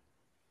Redskins?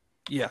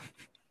 Yeah.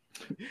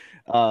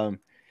 I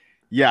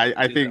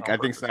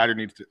think Snyder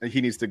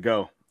needs to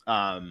go.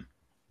 I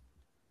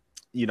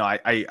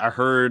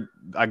heard,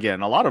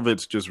 again, a lot of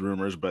it's just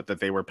rumors, but that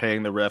they were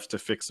paying the refs to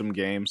fix some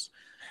games.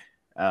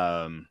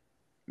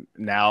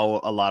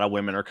 Now a lot of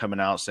women are coming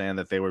out saying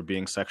that they were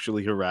being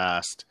sexually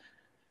harassed.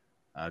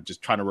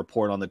 Just trying to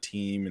report on the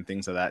team and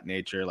things of that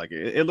nature. Like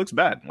it looks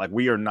bad. Like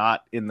we are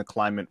not in the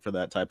climate for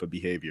that type of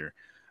behavior.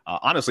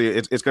 Honestly,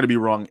 it's going to be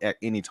wrong at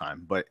any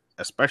time, but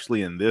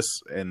especially in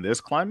this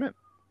climate,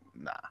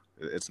 nah,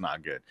 it's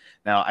not good.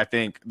 Now, I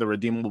think the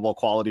redeemable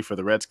quality for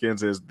the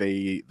Redskins is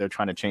they're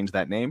trying to change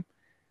that name.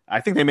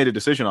 I think they made a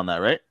decision on that,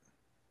 right?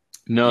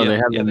 No, they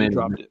haven't. They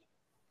dropped it.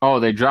 Oh,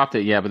 they dropped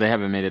it. Yeah, but they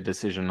haven't made a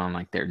decision on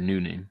like their new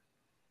name.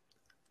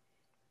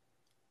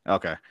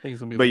 Okay,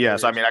 but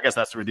yes, I guess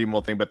that's the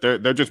redeemable thing. But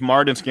they're just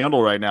marred in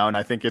scandal right now, and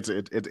I think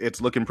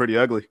it's looking pretty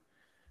ugly.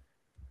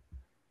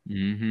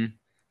 Mm-hmm.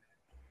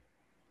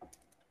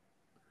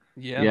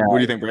 Yeah. What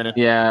do you think, Brandon?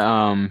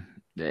 Yeah.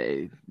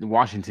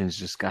 Washington's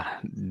just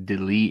got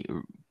delete,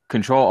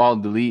 control,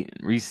 alt, delete,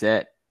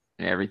 reset,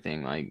 and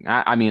everything. Like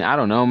I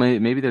don't know.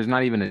 Maybe there's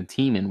not even a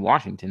team in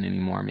Washington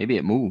anymore. Maybe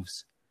it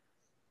moves.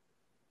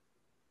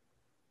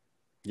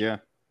 Yeah.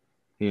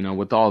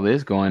 With all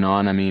this going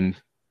on,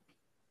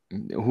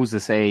 who's to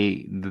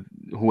say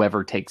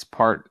whoever takes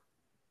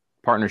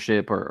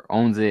partnership or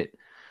owns it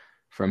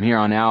from here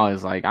on out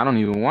is like, I don't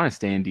even want to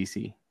stay in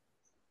DC.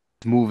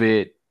 Move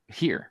it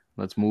here.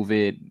 Let's move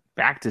it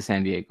back to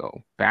San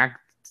Diego. Back,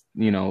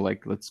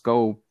 like let's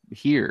go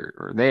here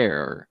or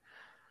there. Or,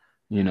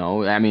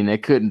 I mean,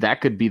 that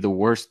could be the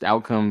worst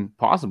outcome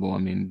possible. I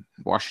mean,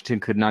 Washington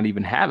could not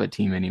even have a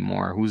team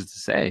anymore. Who's to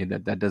say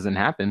that that doesn't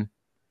happen?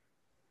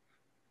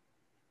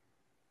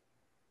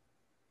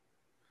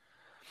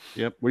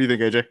 Yep. What do you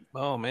think, AJ?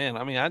 Oh man,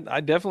 I mean, I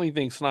definitely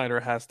think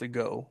Snyder has to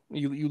go.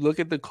 You look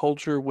at the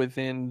culture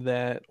within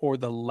that, or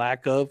the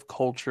lack of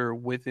culture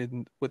with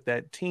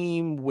that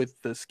team,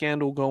 with the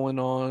scandal going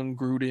on,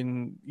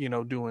 Gruden,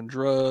 doing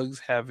drugs,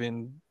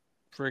 having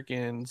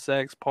freaking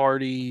sex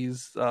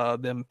parties,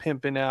 them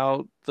pimping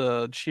out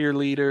the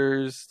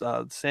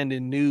cheerleaders,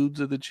 sending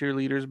nudes of the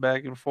cheerleaders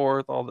back and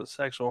forth, all the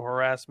sexual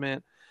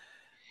harassment.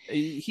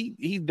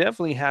 He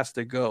definitely has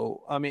to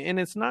go. I mean, and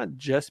it's not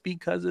just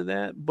because of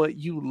that, but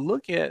you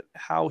look at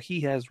how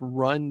he has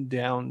run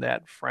down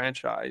that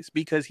franchise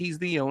because he's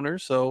the owner.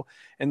 So,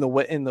 and the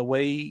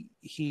way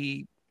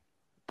he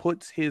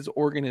puts his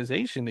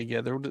organization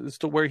together is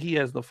to where he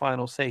has the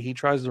final say. He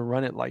tries to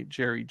run it like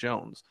Jerry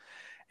Jones.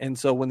 And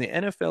so when the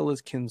NFL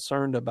is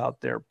concerned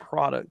about their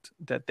product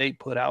that they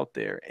put out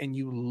there, and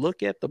you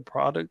look at the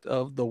product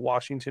of the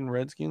Washington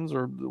Redskins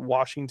or the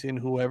Washington,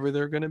 whoever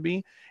they're going to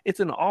be, it's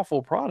an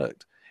awful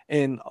product.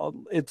 And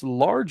it's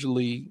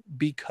largely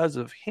because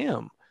of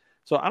him.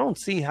 So I don't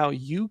see how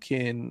you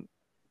can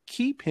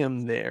keep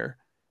him there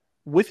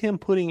with him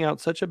putting out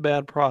such a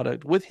bad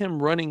product, with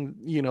him running,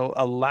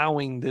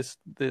 allowing this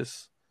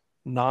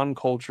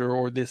non-culture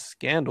or this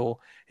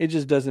scandal. It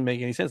just doesn't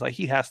make any sense. Like,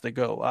 he has to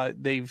go.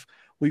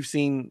 We've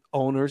seen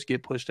owners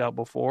get pushed out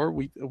before.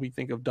 We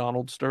think of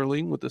Donald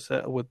Sterling with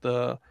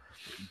the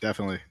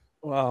Definitely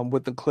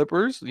with the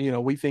Clippers.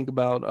 We think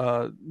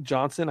about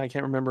Johnson. I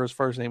can't remember his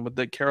first name, but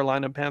the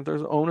Carolina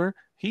Panthers owner.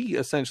 He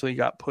essentially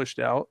got pushed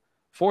out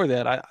for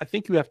that. I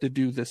think you have to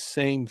do the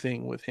same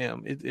thing with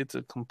him. It's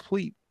a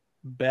complete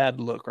bad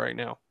look right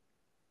now.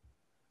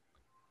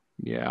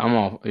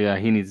 Yeah,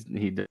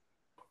 he did.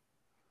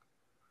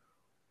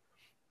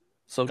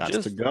 So got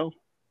just to go.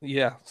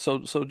 Yeah.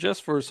 So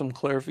just for some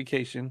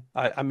clarification,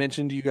 I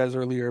mentioned to you guys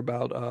earlier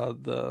about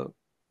the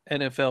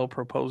NFL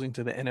proposing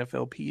to the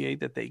NFLPA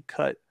that they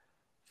cut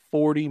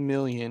 40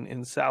 million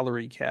in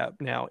salary cap.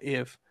 Now,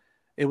 if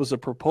it was a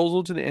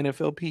proposal to the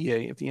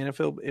NFLPA,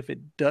 if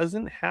it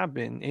doesn't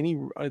happen,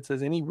 it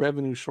says any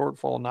revenue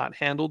shortfall not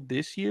handled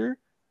this year,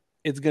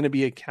 it's going to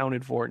be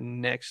accounted for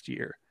next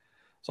year.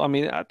 So I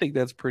mean, I think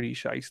that's pretty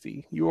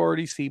shiesty. You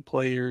already see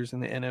players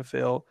in the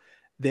NFL,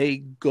 they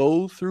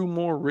go through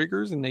more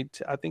rigors, and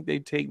I think they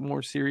take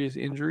more serious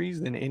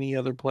injuries than any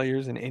other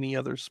players in any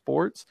other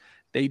sports.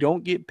 They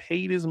don't get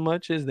paid as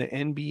much as the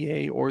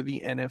NBA or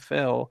the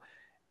NFL.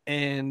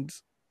 And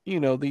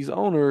these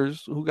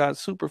owners who got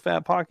super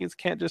fat pockets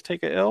can't just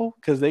take a L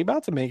because they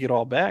about to make it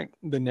all back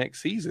the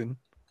next season.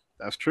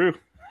 That's true.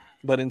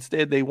 But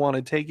instead they want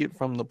to take it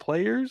from the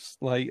players.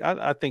 Like,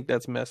 I think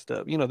that's messed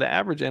up. The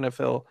average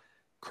NFL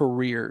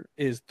career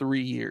is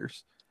 3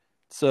 years.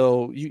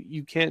 So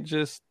you can't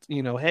just,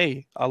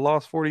 hey, I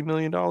lost $40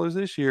 million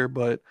this year,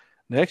 but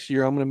next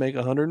year I'm going to make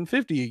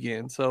 150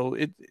 again. So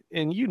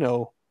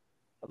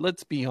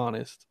let's be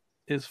honest,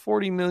 is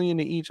 40 million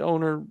to each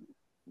owner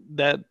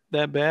that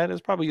bad?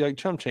 It's probably like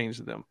chump change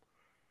to them.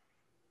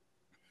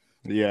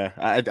 Yeah,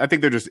 I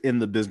think they're just in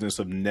the business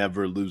of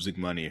never losing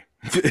money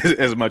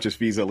as much as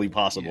feasibly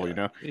possible.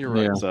 Yeah, you're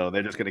right. Yeah. So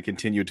they're just going to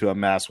continue to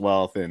amass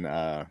wealth,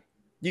 and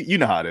you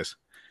know how it is.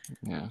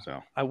 Yeah.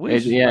 So I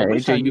wish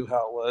I knew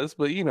how it was,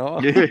 but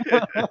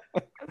AJ,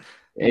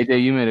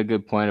 you made a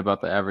good point about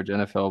the average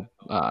NFL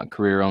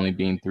career only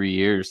being 3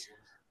 years.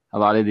 A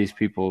lot of these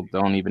people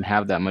don't even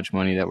have that much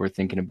money that we're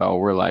thinking about.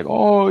 We're like,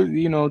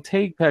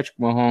 take Patrick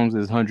Mahomes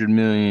as 100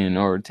 million,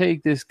 or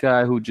take this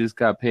guy who just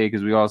got paid,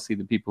 because we all see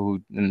the people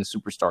who and the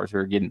superstars who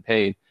are getting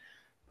paid.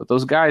 But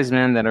those guys,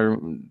 man, that are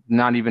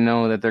not even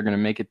know that they're going to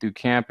make it through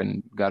camp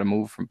and got to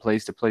move from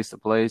place to place to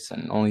place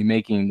and only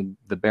making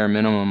the bare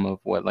minimum of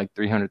like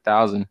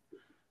 300,000,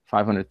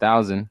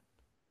 500,000.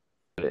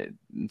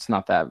 It's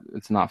not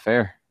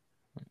fair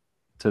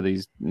to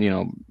these,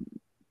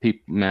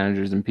 people,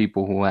 managers and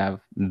people who have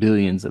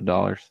billions of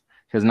dollars,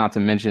 because not to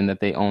mention that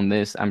they own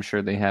this. I'm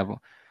sure they have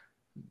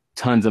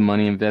tons of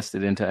money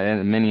invested into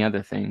many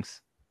other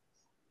things.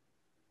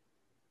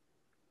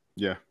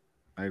 Yeah,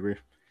 I agree.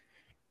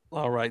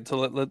 All right, so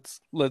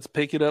let's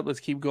pick it up. Let's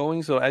keep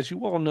going. So as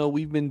you all know,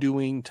 we've been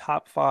doing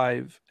top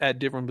 5 at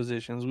different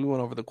positions. We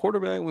went over the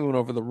quarterback, we went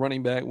over the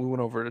running back, we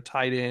went over the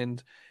tight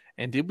end,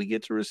 and did we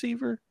get to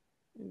receiver?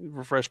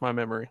 Refresh my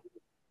memory.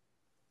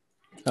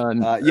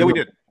 Yeah, we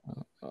did.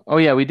 Oh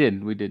yeah, we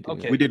did.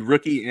 Okay. We did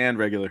rookie and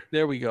regular.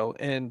 There we go.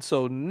 And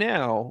so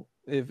now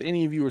if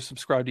any of you are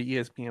subscribed to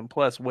ESPN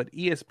Plus, what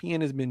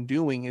ESPN has been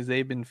doing is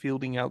they've been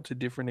fielding out to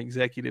different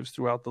executives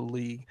throughout the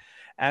league,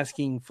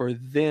 asking for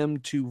them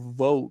to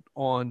vote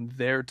on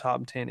their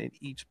top 10 at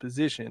each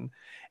position.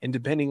 And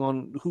depending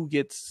on who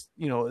gets,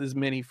 as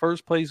many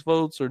first place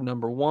votes or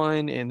number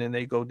one, and then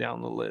they go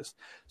down the list.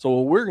 So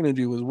what we're going to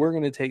do is we're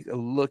going to take a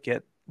look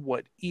at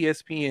what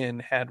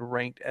ESPN had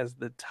ranked as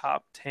the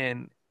top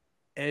 10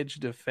 edge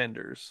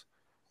defenders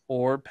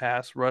or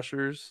pass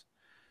rushers.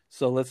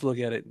 So let's look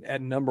at it.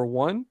 At number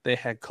one, they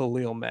had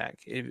Khalil Mack.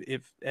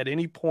 If at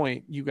any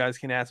point you guys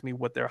can ask me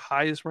what their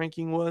highest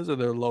ranking was or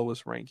their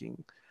lowest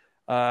ranking,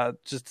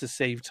 just to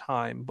save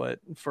time. But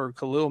for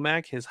Khalil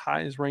Mack, his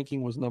highest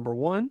ranking was number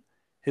one.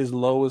 His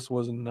lowest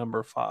was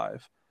number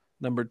 5.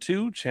 Number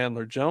 2,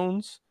 Chandler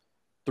Jones.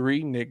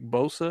 3, Nick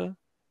Bosa.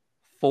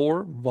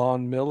 4,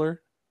 Von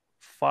Miller.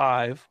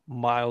 5,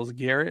 Myles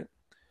Garrett.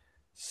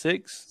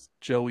 6,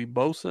 Joey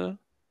Bosa.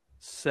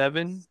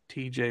 7,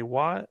 TJ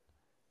Watt.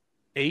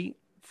 8,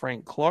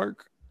 Frank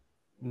Clark.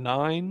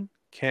 9,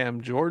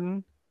 Cam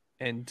Jordan.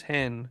 And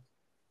 10,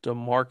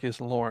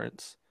 DeMarcus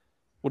Lawrence.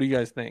 What do you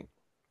guys think?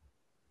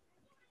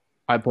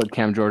 I put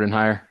Cam Jordan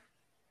higher.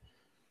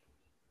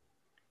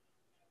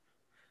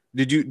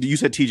 Did you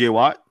said TJ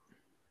Watt?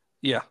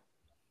 Yeah.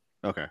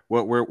 Okay.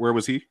 Where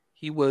was he?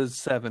 He was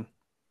 7.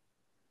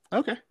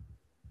 Okay.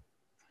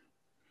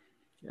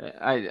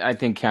 I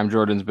think Cam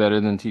Jordan's better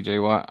than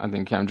TJ Watt. I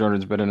think Cam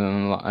Jordan's better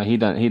than he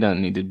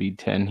doesn't need to be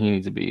 10. He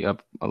needs to be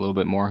up a little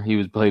bit more. He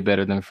was played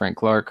better than Frank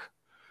Clark.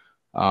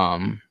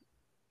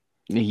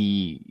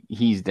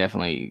 He's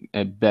definitely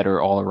a better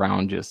all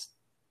around just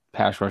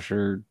pass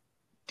rusher,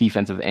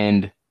 defensive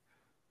end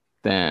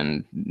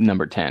than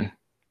number 10.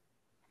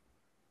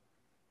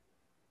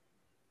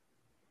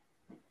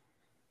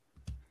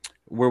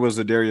 Where was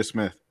Darius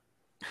Smith?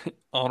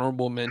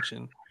 Honorable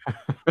mention.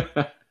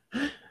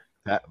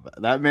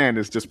 That man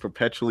is just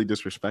perpetually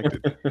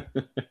disrespected.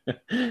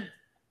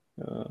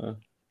 But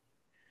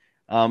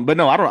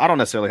no, I don't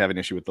necessarily have an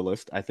issue with the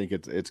list. I think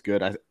it's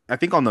good. I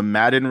think on the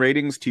Madden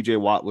ratings, TJ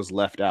Watt was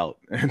left out,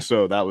 and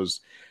so that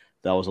was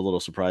a little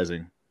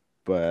surprising.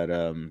 But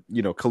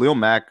Khalil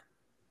Mack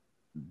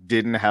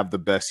didn't have the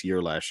best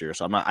year last year,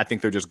 so I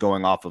think they're just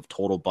going off of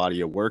total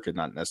body of work and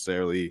not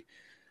necessarily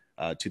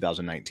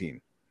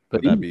 2019.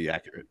 But that'd be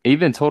accurate.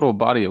 Even total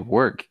body of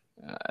work,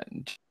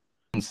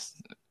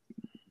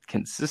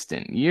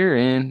 consistent year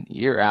in,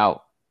 year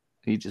out.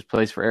 He just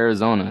plays for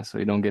Arizona, so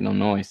he don't get no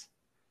noise.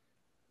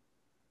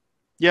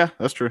 Yeah,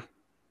 that's true.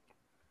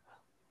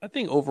 I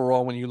think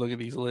overall, when you look at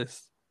these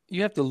lists,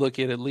 you have to look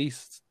at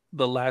least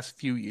the last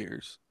few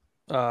years.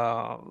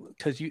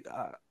 Because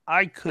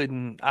I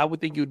would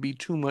think it would be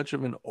too much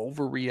of an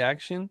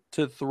overreaction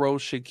to throw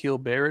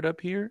Shaquille Barrett up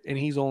here, and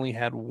he's only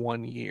had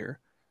 1 year.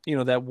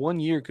 That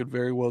 1 year could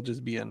very well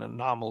just be an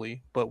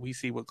anomaly, but we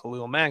see with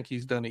Khalil Mack,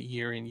 he's done it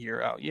year in,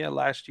 year out. Yeah,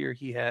 last year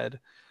he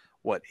had,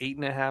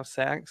 8.5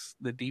 sacks?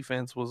 The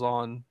defense was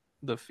on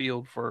the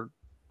field for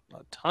a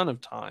ton of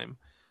time.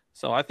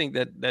 So I think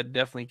that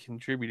definitely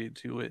contributed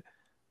to it.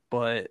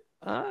 But,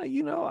 I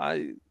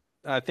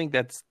think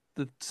that's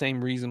the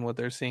same reason what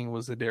they're seeing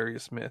was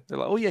Darius Smith. They're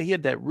like, oh, yeah, he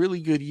had that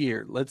really good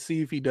year. Let's see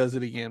if he does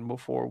it again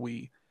before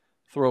we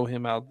throw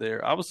him out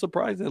there. I was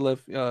surprised they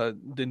left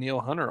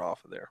Danielle Hunter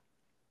off of there.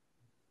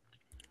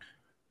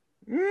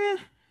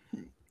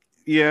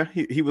 Yeah,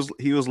 he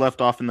was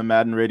left off in the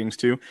Madden ratings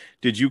too.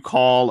 Did you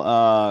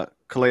call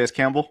Calais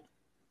Campbell?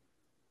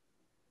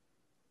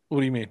 What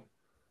do you mean?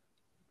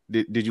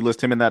 Did you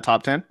list him in that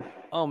top 10?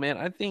 Oh man,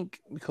 I think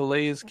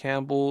Calais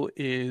Campbell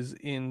is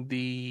in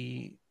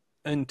the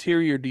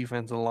interior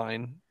defensive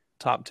line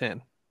top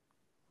 10.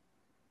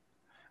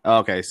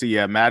 Okay, so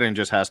yeah, Madden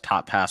just has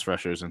top pass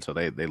rushers, and so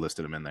they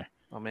listed him in there.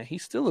 Oh man,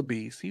 he's still a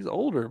beast. He's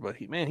older, but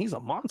he's a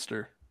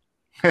monster.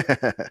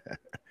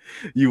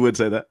 You would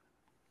say that?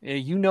 Yeah,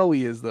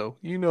 he is though.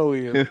 He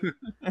is.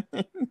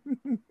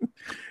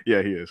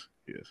 Yeah, he is.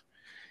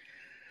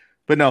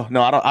 But no,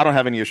 I don't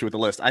have any issue with the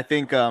list. I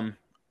think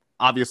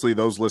obviously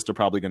those lists are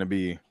probably going to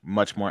be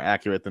much more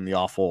accurate than the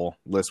awful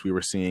list we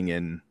were seeing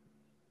in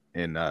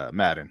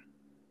Madden.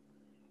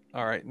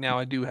 All right, now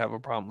I do have a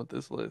problem with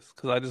this list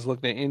because I just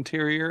looked at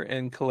interior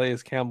and Calais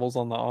Campbell's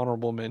on the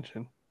honorable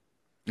mention.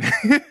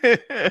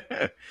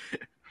 Yeah,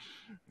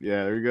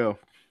 there you go.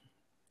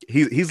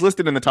 He's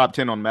listed in the top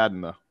 10 on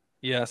Madden though.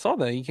 Yeah, I saw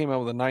that. He came out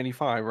with a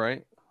 95,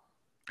 right?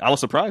 I was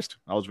surprised.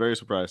 I was very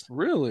surprised.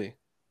 Really?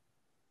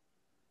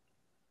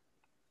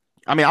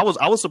 I mean, I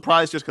was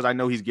surprised just because I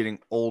know he's getting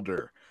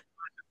older.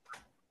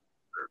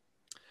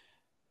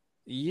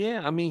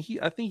 Yeah, I mean,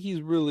 I think he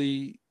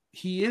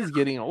is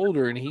getting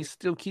older, and he's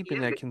still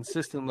keeping that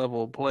consistent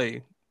level of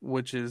play,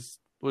 which is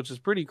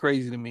pretty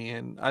crazy to me.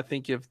 And I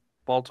think if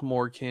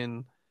Baltimore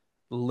can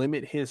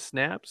limit his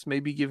snaps,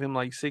 maybe give him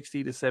like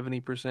 60 to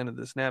 70% of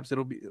the snaps,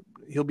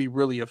 he'll be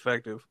really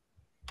effective.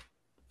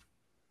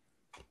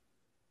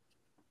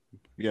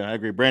 Yeah, I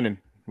agree. Brandon,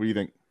 what do you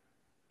think?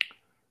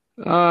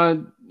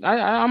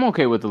 I'm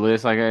okay with the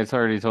list. Like I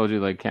already told you,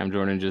 like Cam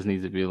Jordan just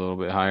needs to be a little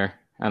bit higher.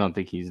 I don't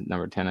think he's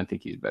number 10. I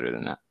think he's better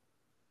than that.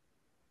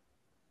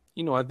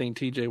 I think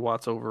TJ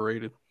Watt's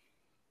overrated.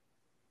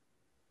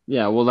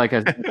 Yeah, well, like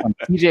I said,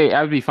 TJ,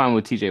 I would be fine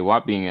with TJ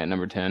Watt being at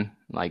number 10.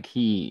 Like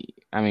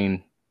I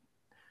mean,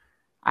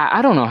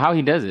 I don't know how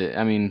he does it.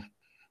 I mean,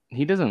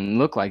 he doesn't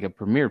look like a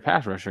premier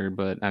pass rusher,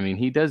 but I mean,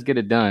 he does get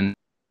it done.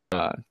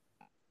 I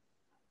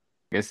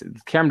guess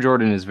Cam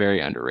Jordan is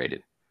very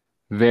underrated.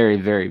 Very,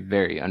 very,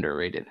 very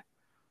underrated.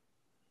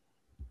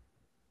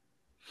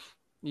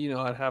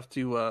 I'd have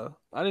to.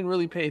 I didn't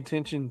really pay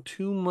attention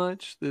too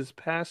much this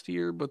past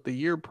year, but the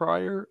year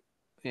prior,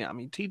 yeah, I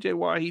mean, TJ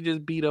Watt, he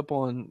just beats up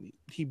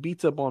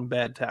on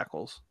bad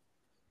tackles,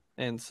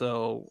 and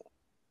so,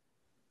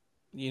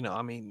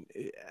 I mean,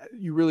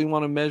 you really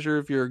want to measure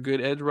if you're a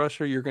good edge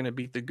rusher, you're going to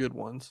beat the good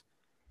ones,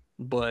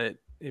 but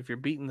if you're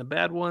beating the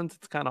bad ones,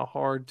 it's kind of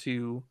hard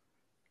to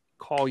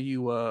call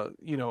you a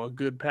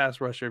good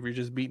pass rusher if you're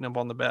just beating up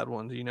on the bad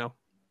ones. Yeah,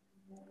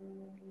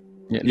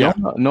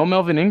 no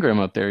Melvin Ingram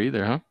up there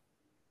either, huh?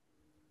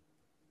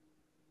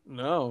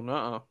 No,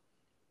 no.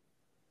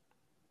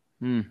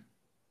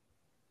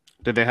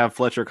 Did they have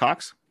Fletcher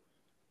Cox?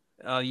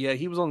 Yeah,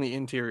 he was on the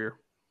interior.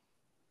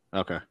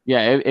 Okay.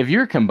 Yeah, if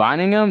you're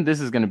combining them, this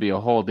is going to be a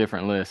whole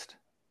different list.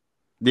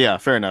 Yeah,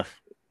 fair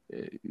enough.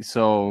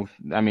 So,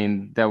 I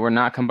mean, that we're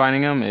not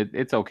combining them,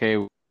 it's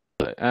okay.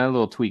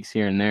 Little tweaks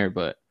here and there,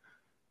 but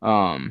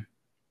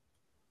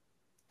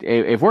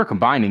if we're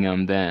combining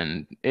them,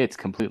 then it's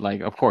complete.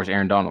 Like, of course,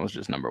 Aaron Donald is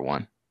just number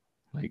one,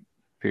 like,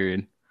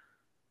 period.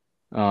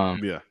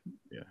 Yeah.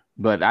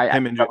 But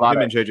him and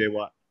JJ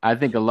Watt. I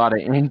think a lot of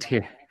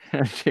JJ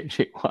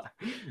Watt.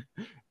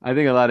 I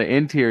think a lot of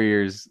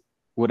interiors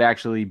would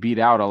actually beat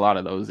out a lot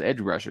of those edge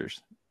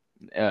rushers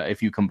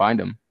if you combined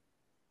them.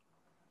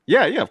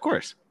 Yeah, of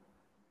course.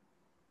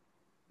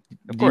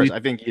 Of course, I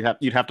think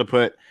you'd have to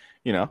put,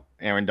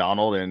 Aaron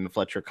Donald and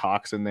Fletcher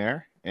Cox in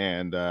there,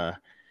 and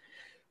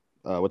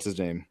what's his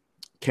name,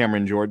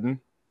 Cameron Jordan,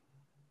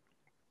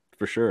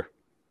 for sure.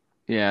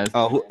 Yeah.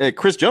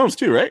 Chris Jones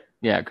too, right?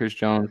 Yeah, Chris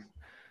Jones.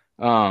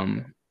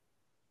 I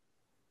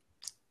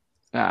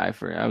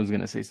was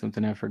gonna say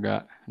something, I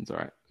forgot. It's all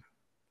right.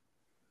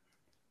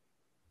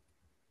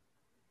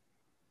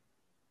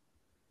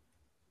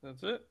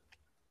 That's it.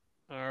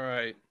 All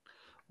right.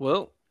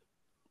 Well,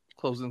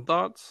 closing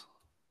thoughts.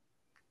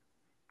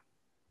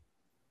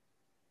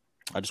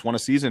 I just want a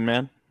season,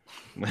 man.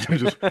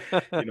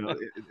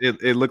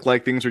 It looked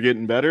like things were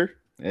getting better,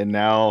 and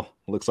now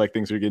looks like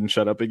things are getting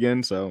shut up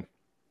again. So,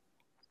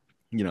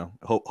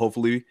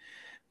 hopefully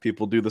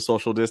people do the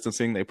social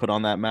distancing, they put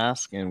on that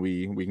mask, and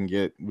we can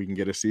get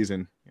a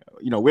season,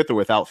 with or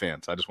without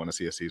fans. I just want to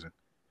see a season.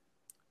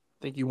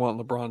 I think you want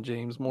LeBron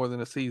James more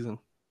than a season.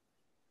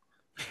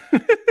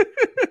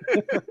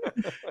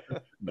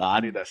 No, I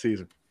need that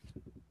season.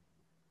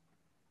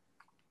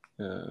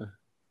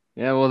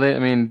 Yeah, well,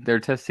 they're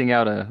testing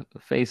out a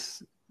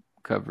face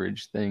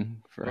coverage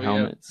thing for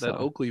helmets. That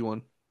Oakley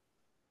one.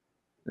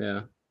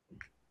 Yeah.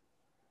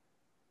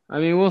 I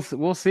mean,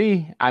 we'll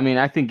see. I mean,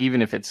 I think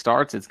even if it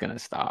starts, it's going to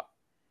stop.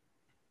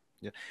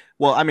 Yeah.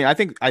 Well, I mean, I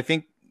think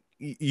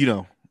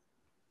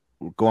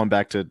going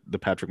back to the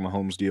Patrick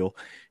Mahomes deal,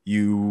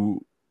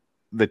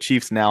 the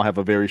Chiefs now have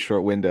a very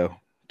short window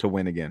to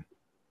win again.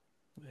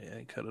 Yeah,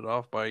 he cut it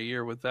off by a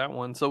year with that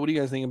one. So what do you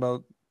guys think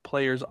about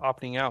players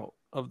opting out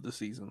of the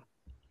season?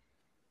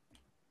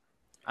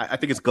 I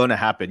think it's going to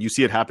happen. You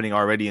see it happening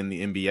already in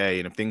the NBA,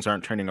 and if things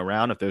aren't turning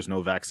around, if there's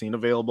no vaccine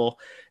available,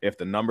 if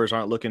the numbers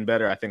aren't looking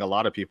better, I think a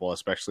lot of people,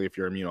 especially if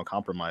you're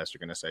immunocompromised, are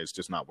going to say it's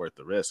just not worth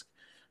the risk.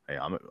 Hey,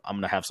 I'm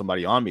going to have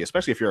somebody on me,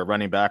 especially if you're a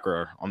running back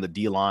or on the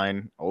D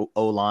line, O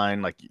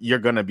line. Like, you're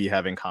going to be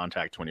having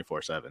contact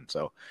 24/7.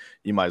 So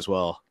you might as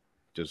well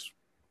just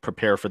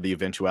prepare for the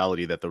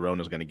eventuality that the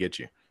Rona is going to get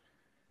you.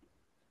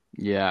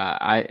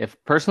 Yeah, if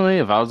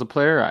I was a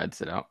player, I'd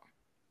sit out.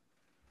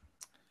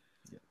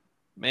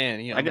 Man,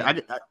 go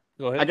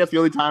ahead. I guess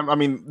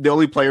the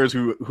only players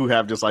who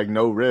have just like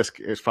no risk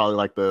is probably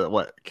like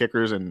the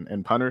kickers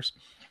and punters.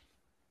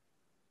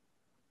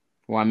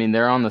 Well, I mean,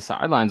 they're on the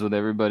sidelines with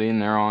everybody,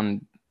 and they're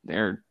on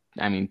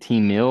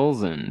team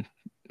meals, and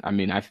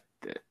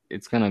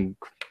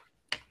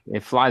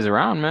it flies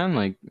around, man.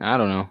 Like, I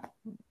don't know.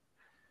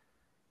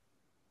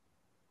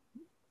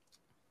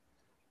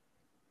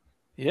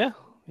 Yeah.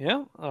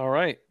 All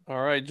right,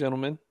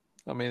 gentlemen.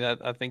 I mean,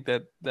 I think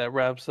that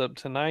wraps up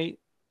tonight.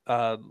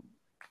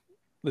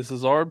 This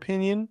is our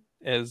opinion,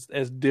 as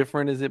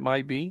different as it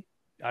might be.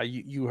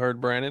 You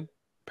heard Brandon.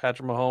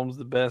 Patrick Mahomes,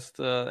 the best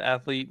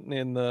athlete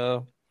in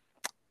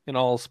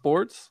all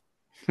sports.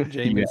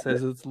 Jamin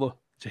says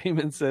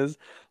Jamin says,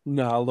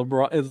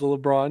 LeBron is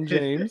LeBron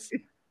James.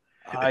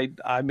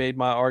 I made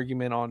my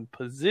argument on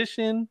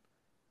position.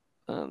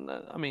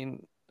 I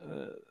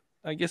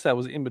guess that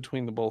was in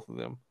between the both of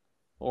them,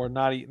 or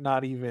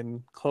not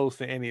even close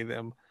to any of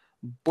them.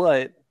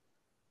 But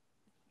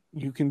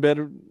you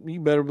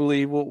better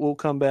believe we'll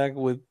come back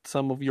with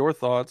some of your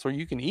thoughts, or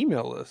you can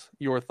email us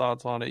your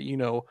thoughts on it.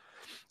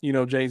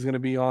 Jay's going to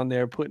be on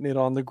there putting it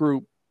on the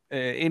group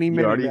any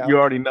minute now. You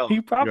already know.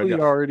 He probably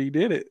already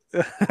did it.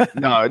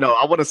 No.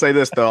 I want to say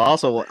this though.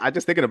 Also, I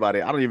just thinking about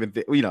it. I don't even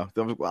think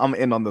I'm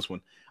in on this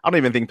one. I don't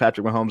even think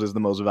Patrick Mahomes is the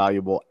most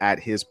valuable at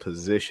his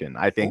position.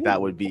 I think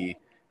that would be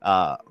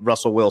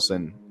Russell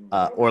Wilson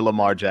or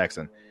Lamar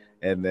Jackson,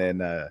 and then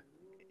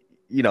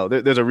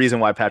there's a reason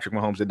why Patrick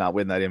Mahomes did not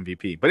win that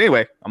MVP. But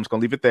anyway, I'm just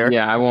gonna leave it there.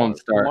 Yeah, I won't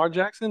start. Lamar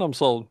Jackson, I'm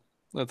sold.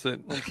 That's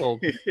it. I'm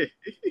sold.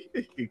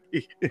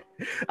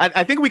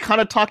 I think we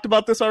kind of talked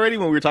about this already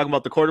when we were talking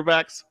about the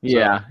quarterbacks.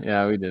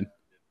 Yeah, we did.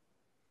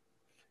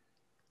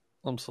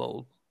 I'm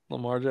sold.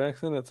 Lamar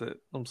Jackson, that's it.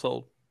 I'm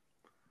sold.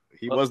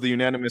 He was the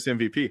unanimous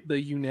MVP.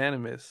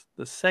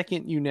 The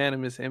second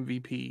unanimous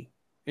MVP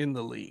in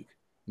the league.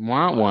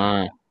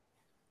 Wah.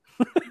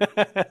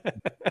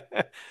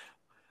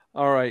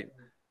 All right.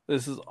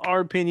 This is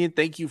our opinion.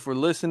 Thank you for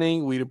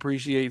listening. We'd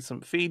appreciate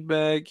some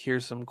feedback.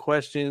 Here's some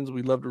questions.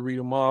 We'd love to read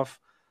them off.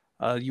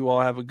 You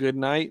all have a good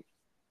night.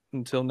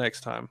 Until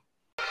next time.